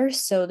the other,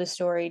 so the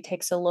story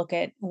takes a look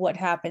at what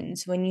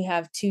happens when you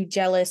have two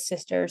jealous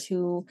sisters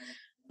who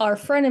are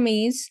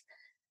frenemies,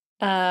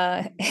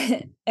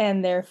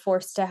 and they're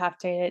forced to have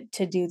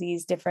to do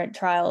these different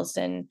trials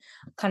and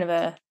kind of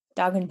a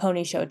dog and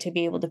pony show to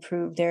be able to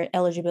prove their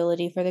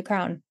eligibility for the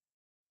crown.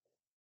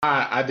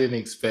 I didn't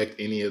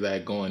expect any of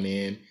that going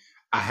in.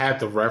 I had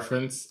the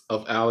reference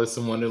of Alice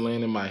in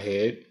Wonderland in my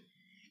head,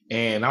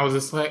 and I was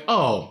just like,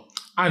 oh,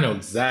 I know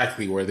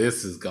exactly where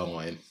this is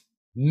going.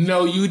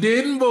 No, you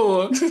didn't,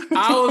 boy.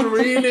 I was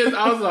reading this.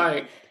 I was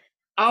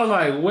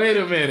like, wait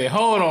a minute,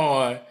 hold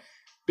on.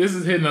 This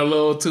is hitting a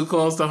little too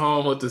close to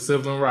home with the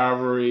sibling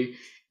rivalry.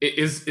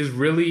 It's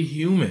really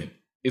human.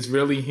 It's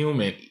really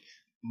human.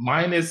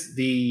 Minus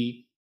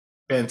the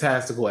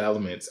fantastical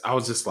elements, I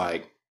was just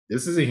like,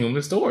 this is a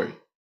human story.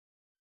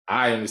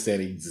 I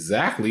understand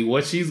exactly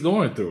what she's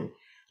going through.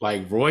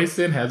 Like,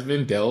 Royston has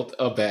been dealt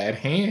a bad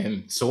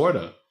hand, sort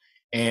of.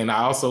 And I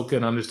also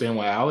can understand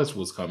where Alice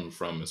was coming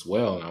from as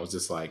well. And I was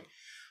just like,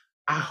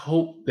 I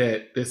hope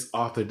that this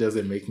author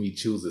doesn't make me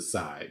choose a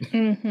side.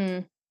 Mm-hmm.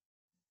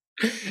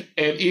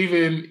 And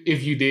even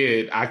if you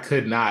did, I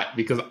could not,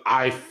 because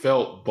I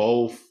felt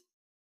both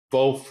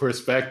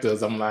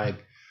perspectives. I'm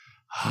like,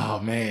 oh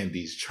man,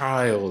 these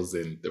trials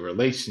and the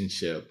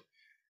relationship.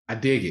 I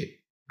dig it.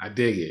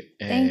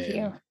 And thank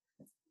you.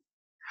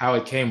 How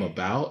it came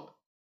about,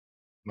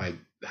 like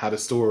how the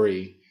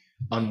story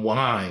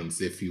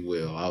unwinds, if you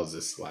will. I was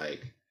just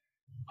like,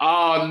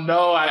 oh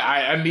no,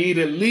 I need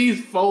at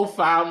least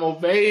 4-5 more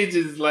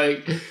pages.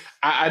 Like,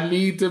 I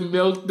need to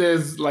milk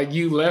this. Like,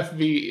 you left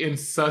me in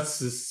such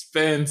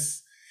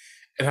suspense,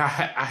 and I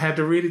had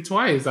to read it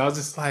twice. I was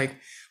just like,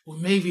 well,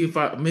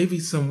 maybe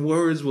some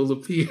words will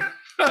appear.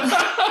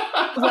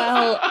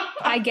 Well,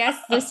 I guess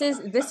this is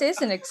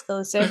an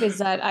exclusive, is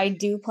that I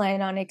do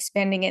plan on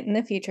expanding it in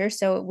the future,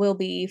 so it will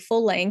be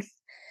full length,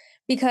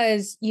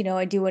 because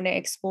I do want to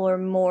explore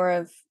more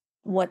of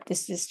what the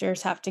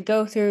sisters have to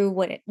go through,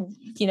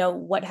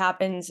 what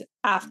happens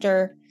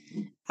after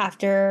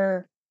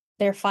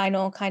their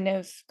final kind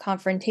of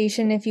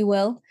confrontation, if you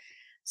will.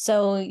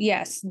 So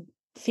yes,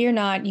 fear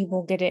not, you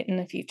will get it in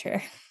the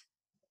future.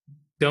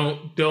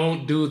 Don't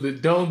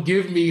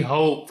give me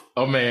hope,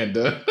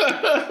 Amanda.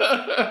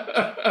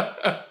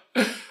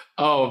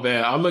 Oh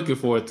man, I'm looking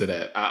forward to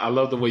that. I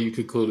love the way you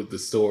concluded the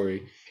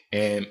story.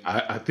 And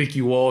I think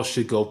you all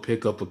should go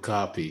pick up a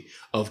copy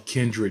of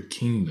Kindred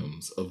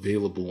Kingdoms,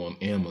 available on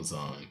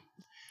Amazon.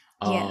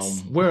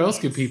 Yes. Where else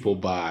can people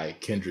buy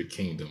Kindred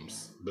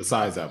Kingdoms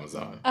besides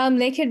Amazon?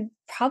 They could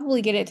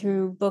probably get it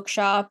through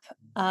Bookshop.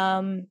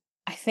 I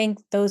think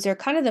those are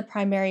kind of the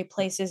primary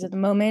places at the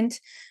moment.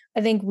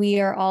 I think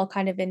we are all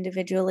kind of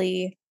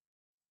individually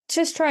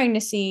just trying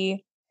to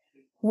see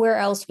where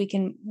else we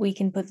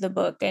can put the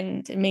book,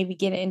 and maybe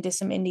get it into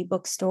some indie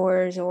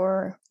bookstores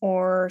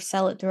or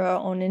sell it through our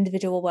own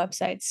individual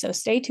websites. So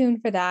stay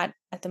tuned for that.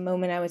 At the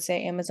moment, I would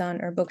say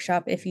Amazon or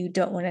Bookshop if you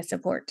don't want to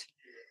support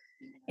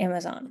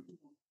Amazon.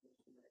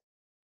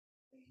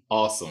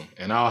 Awesome.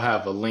 And I'll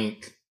have a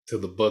link to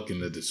the book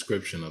in the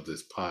description of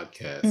this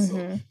podcast,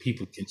 so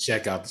people can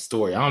check out the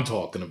story I'm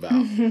talking about.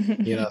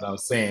 You know what I'm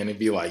saying? And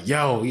be like,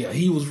 yo, yeah,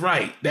 he was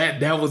right.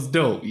 That was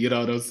dope. You know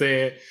what I'm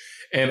saying?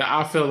 And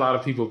I feel a lot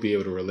of people be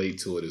able to relate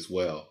to it as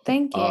well.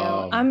 Thank you.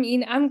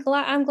 I'm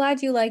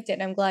glad you liked it.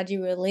 I'm glad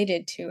you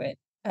related to it.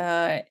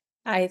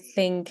 I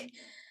think,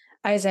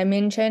 as I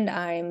mentioned,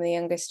 I'm the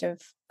youngest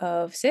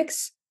of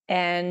 6,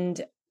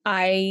 and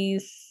I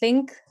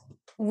think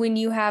when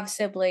you have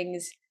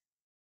siblings,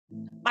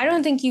 I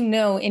don't think you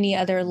know any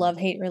other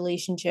love-hate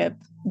relationship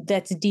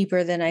that's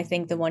deeper than I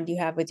think the one you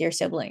have with your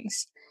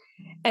siblings.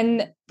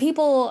 And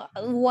people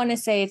want to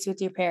say it's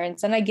with your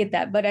parents, and I get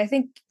that, but I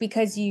think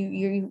because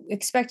you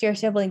expect your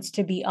siblings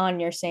to be on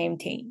your same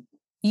team.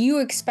 you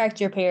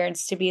expect your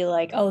parents to be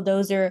like, oh,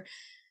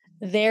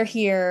 they're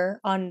here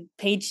on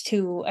page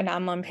 2 and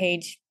I'm on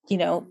page,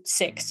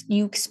 6.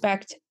 You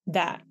expect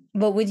that.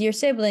 But with your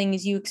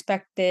siblings, you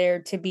expect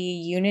there to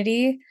be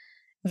unity,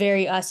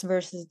 very us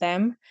versus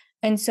them.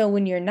 And so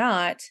when you're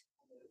not,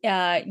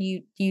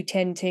 you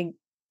tend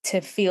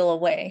to feel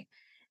away.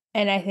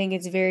 And I think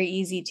it's very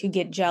easy to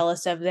get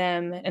jealous of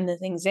them and the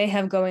things they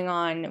have going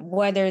on,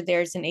 whether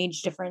there's an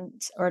age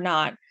difference or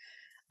not,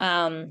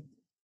 um,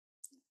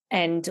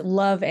 and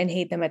love and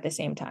hate them at the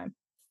same time.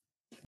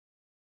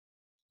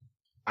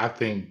 I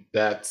think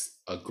that's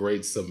a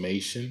great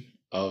summation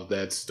of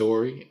that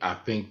story. I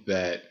think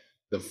that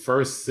the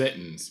first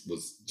sentence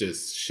was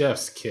just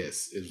chef's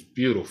kiss. It was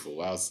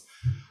beautiful. I was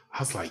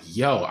like,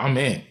 yo, I'm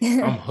in.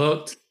 I'm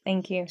hooked.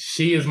 Thank you.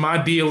 She is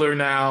my dealer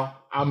now.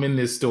 I'm in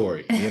this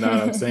story. You know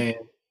what I'm saying?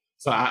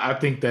 So I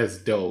think that's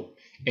dope.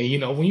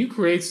 And when you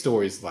create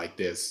stories like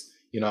this,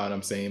 you know what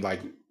I'm saying? Like,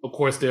 of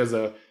course, there's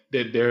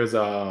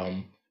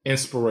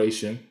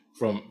inspiration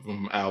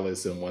from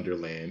Alice in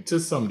Wonderland to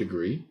some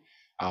degree.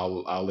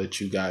 I'll let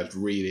you guys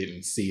read it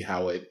and see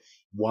how it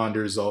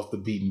wanders off the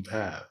beaten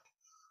path.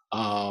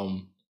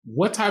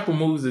 What type of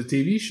movies or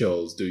TV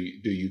shows do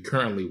you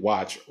currently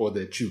watch or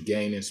that you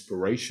gain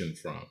inspiration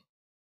from?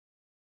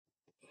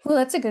 Well,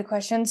 that's a good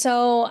question.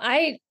 So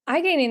I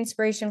gain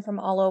inspiration from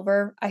all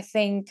over. I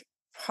think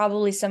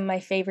probably some of my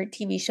favorite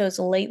TV shows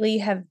lately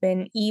have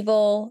been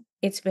Evil.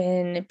 It's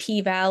been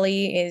P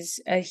Valley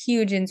is a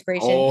huge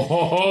inspiration.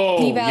 Oh,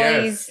 P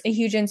Valley yes. is a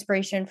huge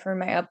inspiration for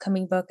my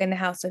upcoming book in the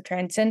House of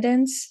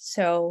Transcendence.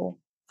 So,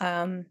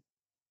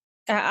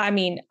 I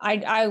mean,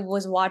 I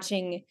was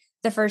watching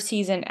the first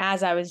season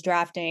as I was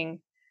drafting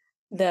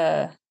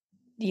the,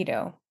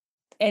 and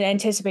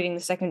anticipating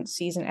the second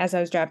season as I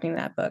was drafting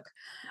that book.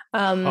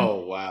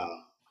 Oh, wow.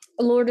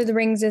 Lord of the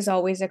Rings is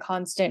always a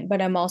constant,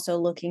 but I'm also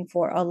looking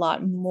for a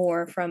lot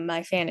more from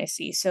my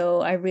fantasy.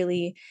 So I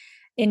really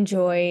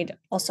enjoyed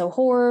also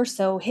horror.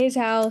 So His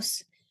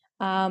House.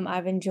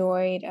 I've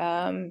enjoyed,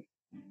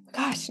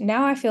 gosh,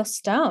 now I feel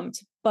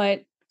stumped,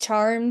 but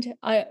Charmed,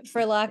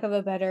 for lack of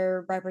a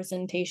better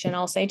representation,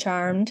 I'll say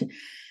Charmed,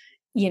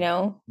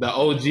 The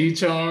OG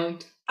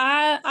Charmed?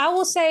 I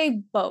will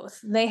say both.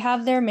 They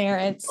have their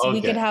merits. Okay.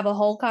 We could have a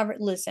whole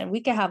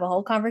we could have a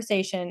whole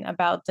conversation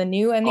about the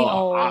new and the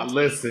old.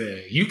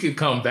 Listen, you can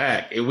come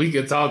back and we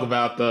can talk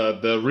about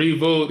the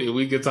reboot and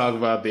we can talk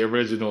about the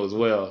original as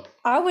well.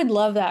 I would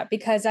love that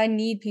because I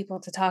need people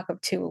to talk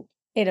to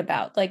it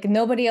about. Like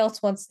nobody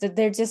else wants to.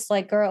 They're just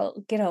like,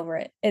 girl, get over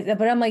it.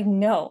 But I'm like,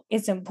 no,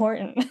 it's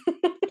important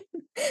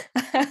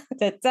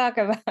to talk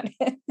about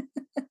it.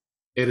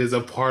 It is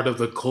a part of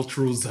the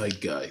cultural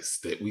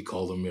zeitgeist that we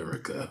call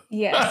America.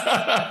 Yes,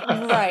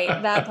 right,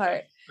 that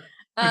part.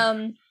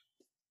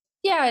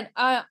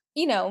 Yeah,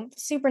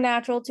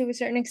 Supernatural to a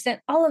certain extent.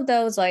 All of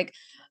those, like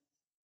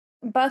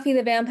Buffy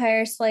the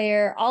Vampire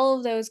Slayer, all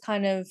of those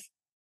kind of,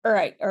 all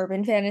right,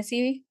 urban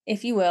fantasy,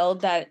 if you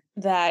will,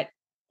 that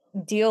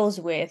deals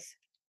with,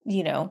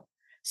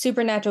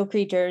 supernatural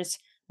creatures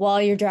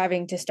while you're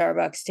driving to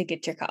Starbucks to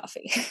get your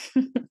coffee.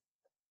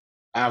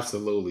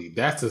 Absolutely.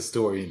 That's a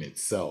story in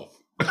itself.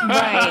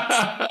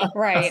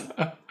 Right.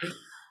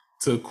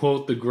 To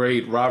quote the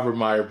great Robert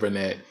Meyer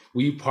Burnett,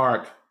 we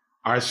park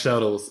our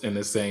shuttles in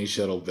the same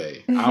shuttle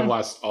bay. I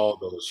watched all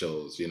those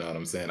shows, you know what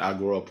I'm saying? I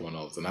grew up on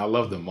those and I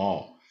love them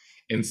all.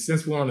 And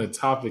since we're on the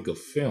topic of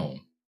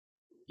film,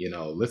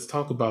 let's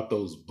talk about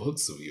those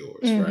books of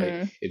yours,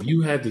 right? If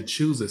you had to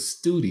choose a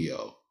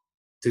studio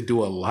to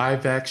do a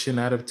live action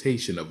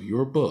adaptation of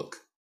your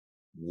book,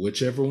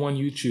 whichever one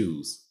you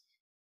choose,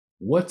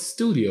 what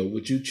studio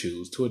would you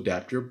choose to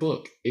adapt your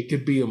book? It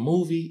could be a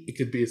movie, it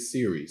could be a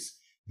series.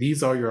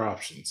 These are your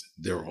options.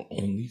 There are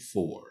only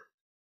 4.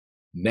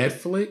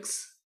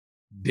 Netflix,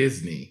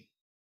 Disney,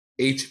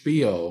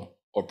 HBO,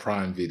 or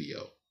Prime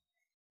Video.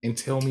 And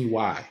tell me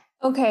why.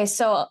 Okay,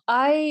 so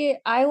I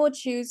will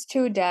choose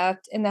to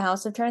adapt in the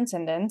House of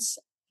Transcendence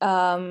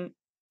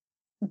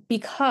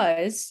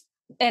because,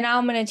 and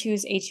I'm going to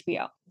choose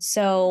HBO.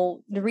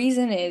 So the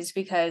reason is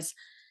because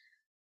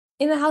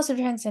in the House of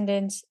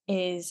Transcendence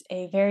is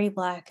a very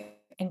Black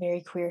and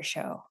very queer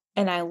show.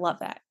 And I love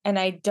that. And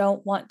I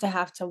don't want to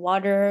have to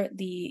water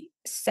the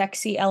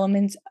sexy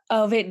elements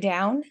of it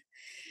down.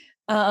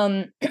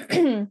 I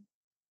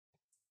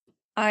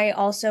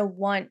also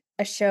want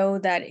a show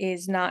that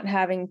is not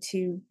having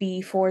to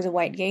be for the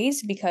white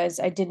gaze because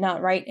I did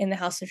not write in the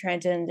House of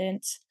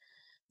Transcendence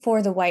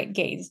for the white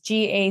gaze,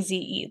 Gaze.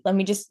 Let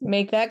me just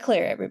make that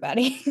clear,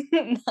 everybody.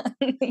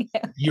 Yeah.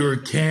 You're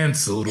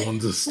canceled on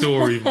the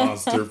Story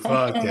Monster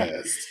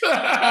podcast.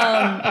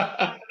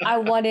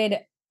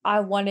 I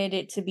wanted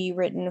it to be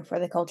written for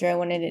the culture. I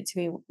wanted it to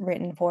be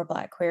written for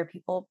Black queer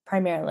people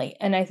primarily.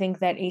 And I think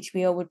that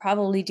HBO would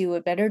probably do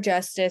a better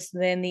justice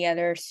than the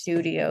other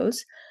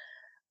studios.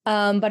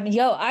 But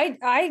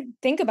I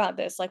think about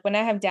this, like when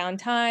I have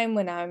downtime,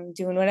 when I'm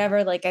doing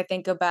whatever, like I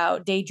think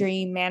about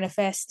daydream,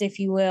 manifest, if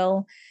you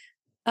will,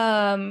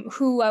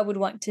 who I would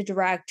want to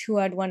direct, who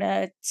I'd want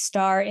to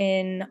star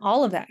in,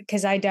 all of that.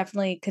 Cause I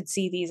definitely could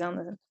see these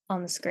on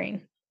the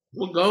screen.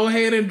 Well, go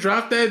ahead and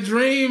drop that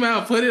dream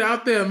out. Put it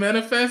out there.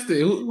 Manifest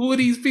it. Who are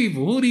these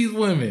people? Who are these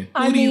women?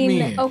 Who are these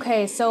men?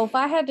 Okay, so if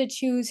I had to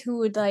choose who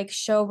would like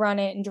show run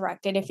it and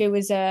direct it, if it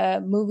was a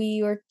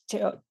movie or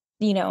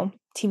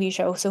TV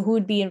show, so who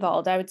would be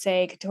involved? I would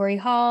say Katori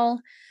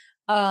Hall.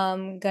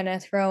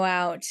 Gonna throw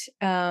out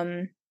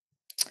Nia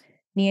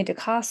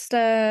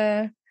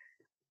DaCosta.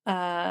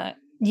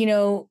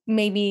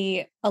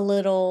 Maybe a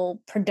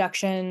little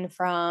production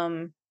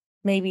from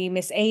maybe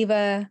Miss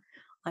Ava.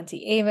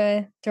 Auntie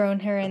Ava, throwing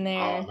her in there.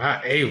 Oh,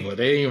 not Ava.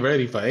 They ain't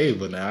ready for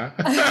Ava now.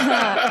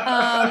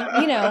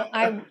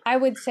 I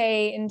would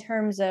say in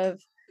terms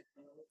of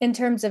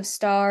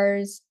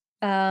stars,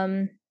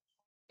 I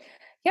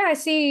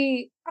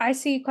see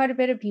quite a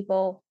bit of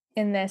people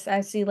in this.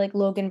 I see like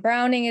Logan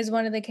Browning is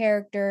one of the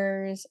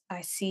characters.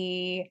 I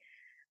see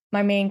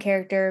my main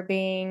character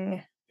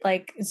being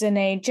like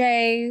Zanae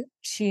J.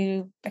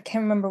 I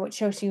can't remember what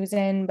show she was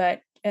in,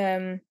 but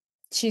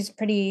she's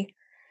pretty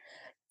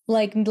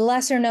like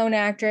lesser known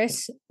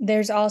actress.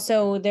 There's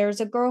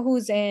a girl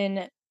who's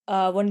in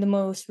one of the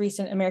most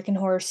recent American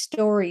Horror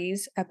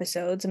Stories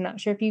episodes. I'm not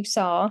sure if you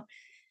saw.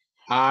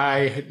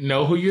 I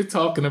know who you're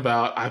talking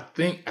about. I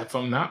think, if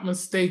I'm not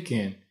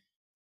mistaken,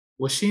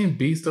 was she in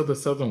Beast of the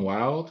Southern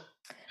Wild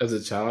as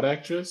a child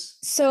actress?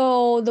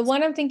 So the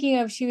one I'm thinking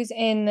of, she was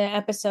in the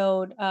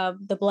episode of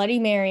the Bloody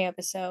Mary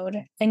episode,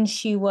 and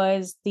she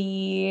was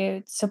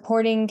the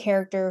supporting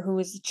character who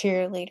was the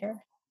cheerleader.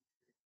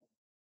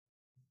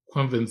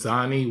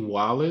 Quinvenzani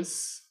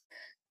Wallace?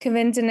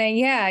 Quinvenzani,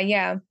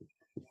 yeah.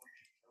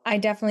 I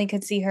definitely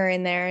could see her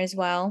in there as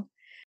well.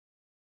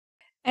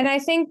 And I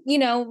think,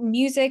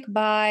 music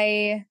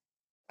by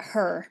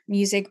her,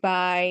 music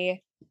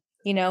by,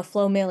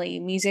 Flo Milli,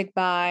 music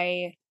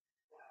by,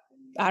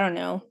 I don't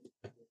know,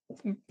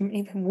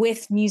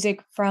 with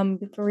music from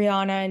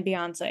Rihanna and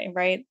Beyonce,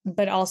 right?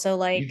 But also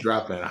like you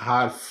dropping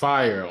hot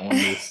fire on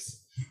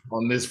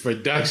this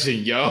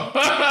production, yo.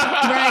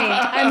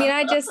 Right. I mean,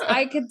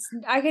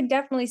 I could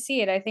definitely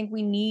see it. I think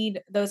we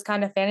need those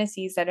kind of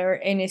fantasies that are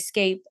an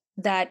escape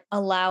that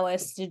allow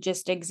us to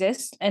just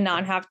exist and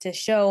not have to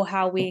show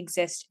how we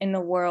exist in the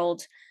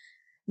world,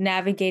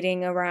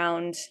 navigating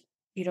around,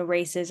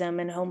 racism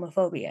and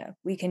homophobia.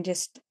 We can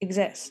just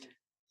exist.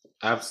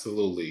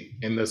 Absolutely.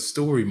 And the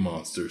Story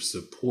Monster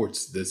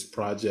supports this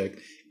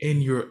project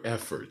and your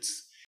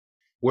efforts.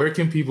 Where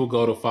can people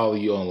go to follow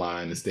you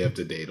online and stay up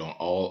to date on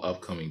all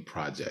upcoming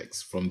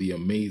projects from the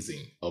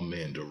amazing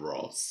Amanda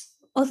Ross?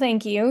 Well,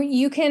 thank you.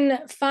 You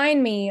can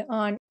find me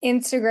on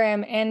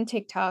Instagram and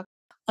TikTok,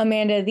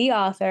 Amanda the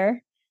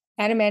Author,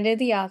 at Amanda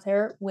the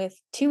Author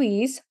with 2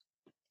 E's,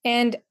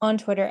 and on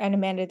Twitter at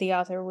Amanda the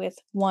Author with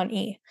 1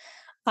 E.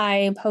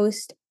 I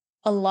post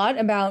a lot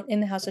about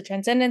In the House of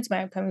Transcendence,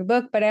 my upcoming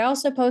book, but I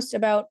also post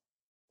about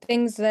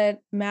things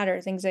that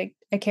matter, things I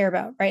care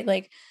about, right?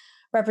 Like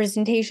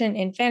representation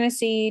in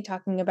fantasy,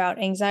 talking about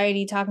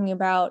anxiety, talking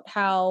about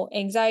how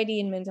anxiety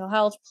and mental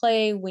health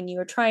play when you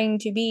are trying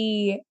to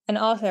be an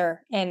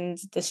author and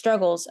the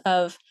struggles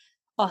of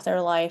author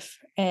life.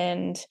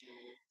 And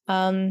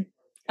I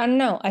don't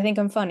know, I think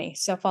I'm funny,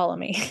 so follow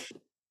me.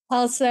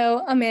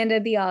 Also,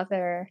 Amanda the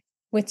Author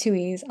with 2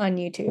 E's on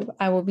YouTube.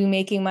 I will be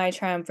making my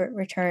triumphant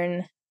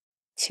return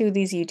to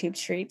these YouTube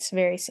streets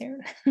very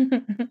soon.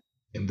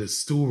 And the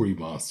Story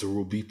Monster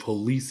will be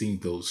policing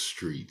those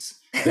streets.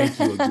 Thank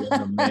you again,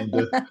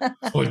 Amanda,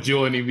 for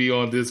joining me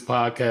on this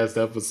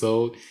podcast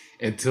episode.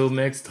 Until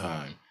next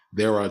time,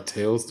 there are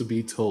tales to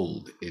be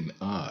told, and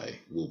I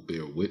will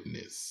bear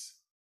witness.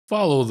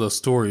 Follow the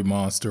Story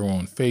Monster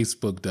on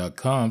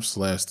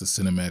Facebook.com/The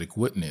Cinematic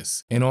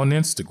Witness and on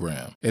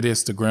Instagram at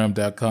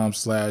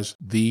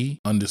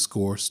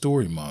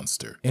Instagram.com/the_Story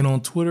Monster and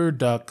on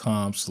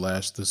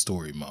Twitter.com/The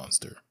Story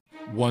Monster.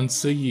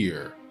 Once a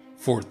year,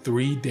 for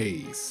 3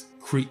 days,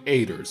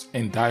 creators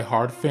and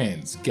diehard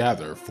fans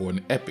gather for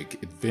an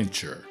epic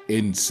adventure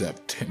in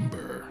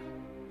September.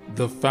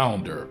 The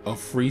founder of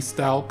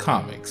Freestyle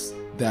Comics,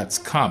 that's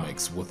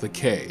Comics with a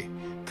K,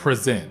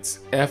 presents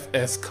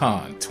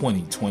FSCon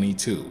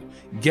 2022.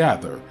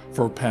 Gather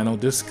for panel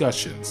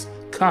discussions,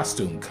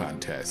 costume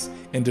contests,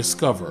 and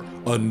discover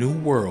a new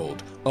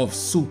world of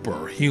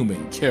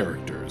superhuman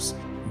characters.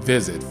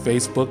 Visit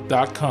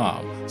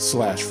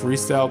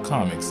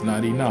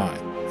facebook.com/freestylecomics99,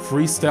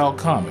 Freestyle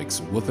Comics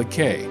with a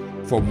K,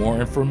 for more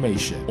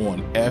information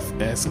on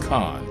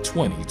FSCon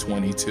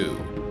 2022.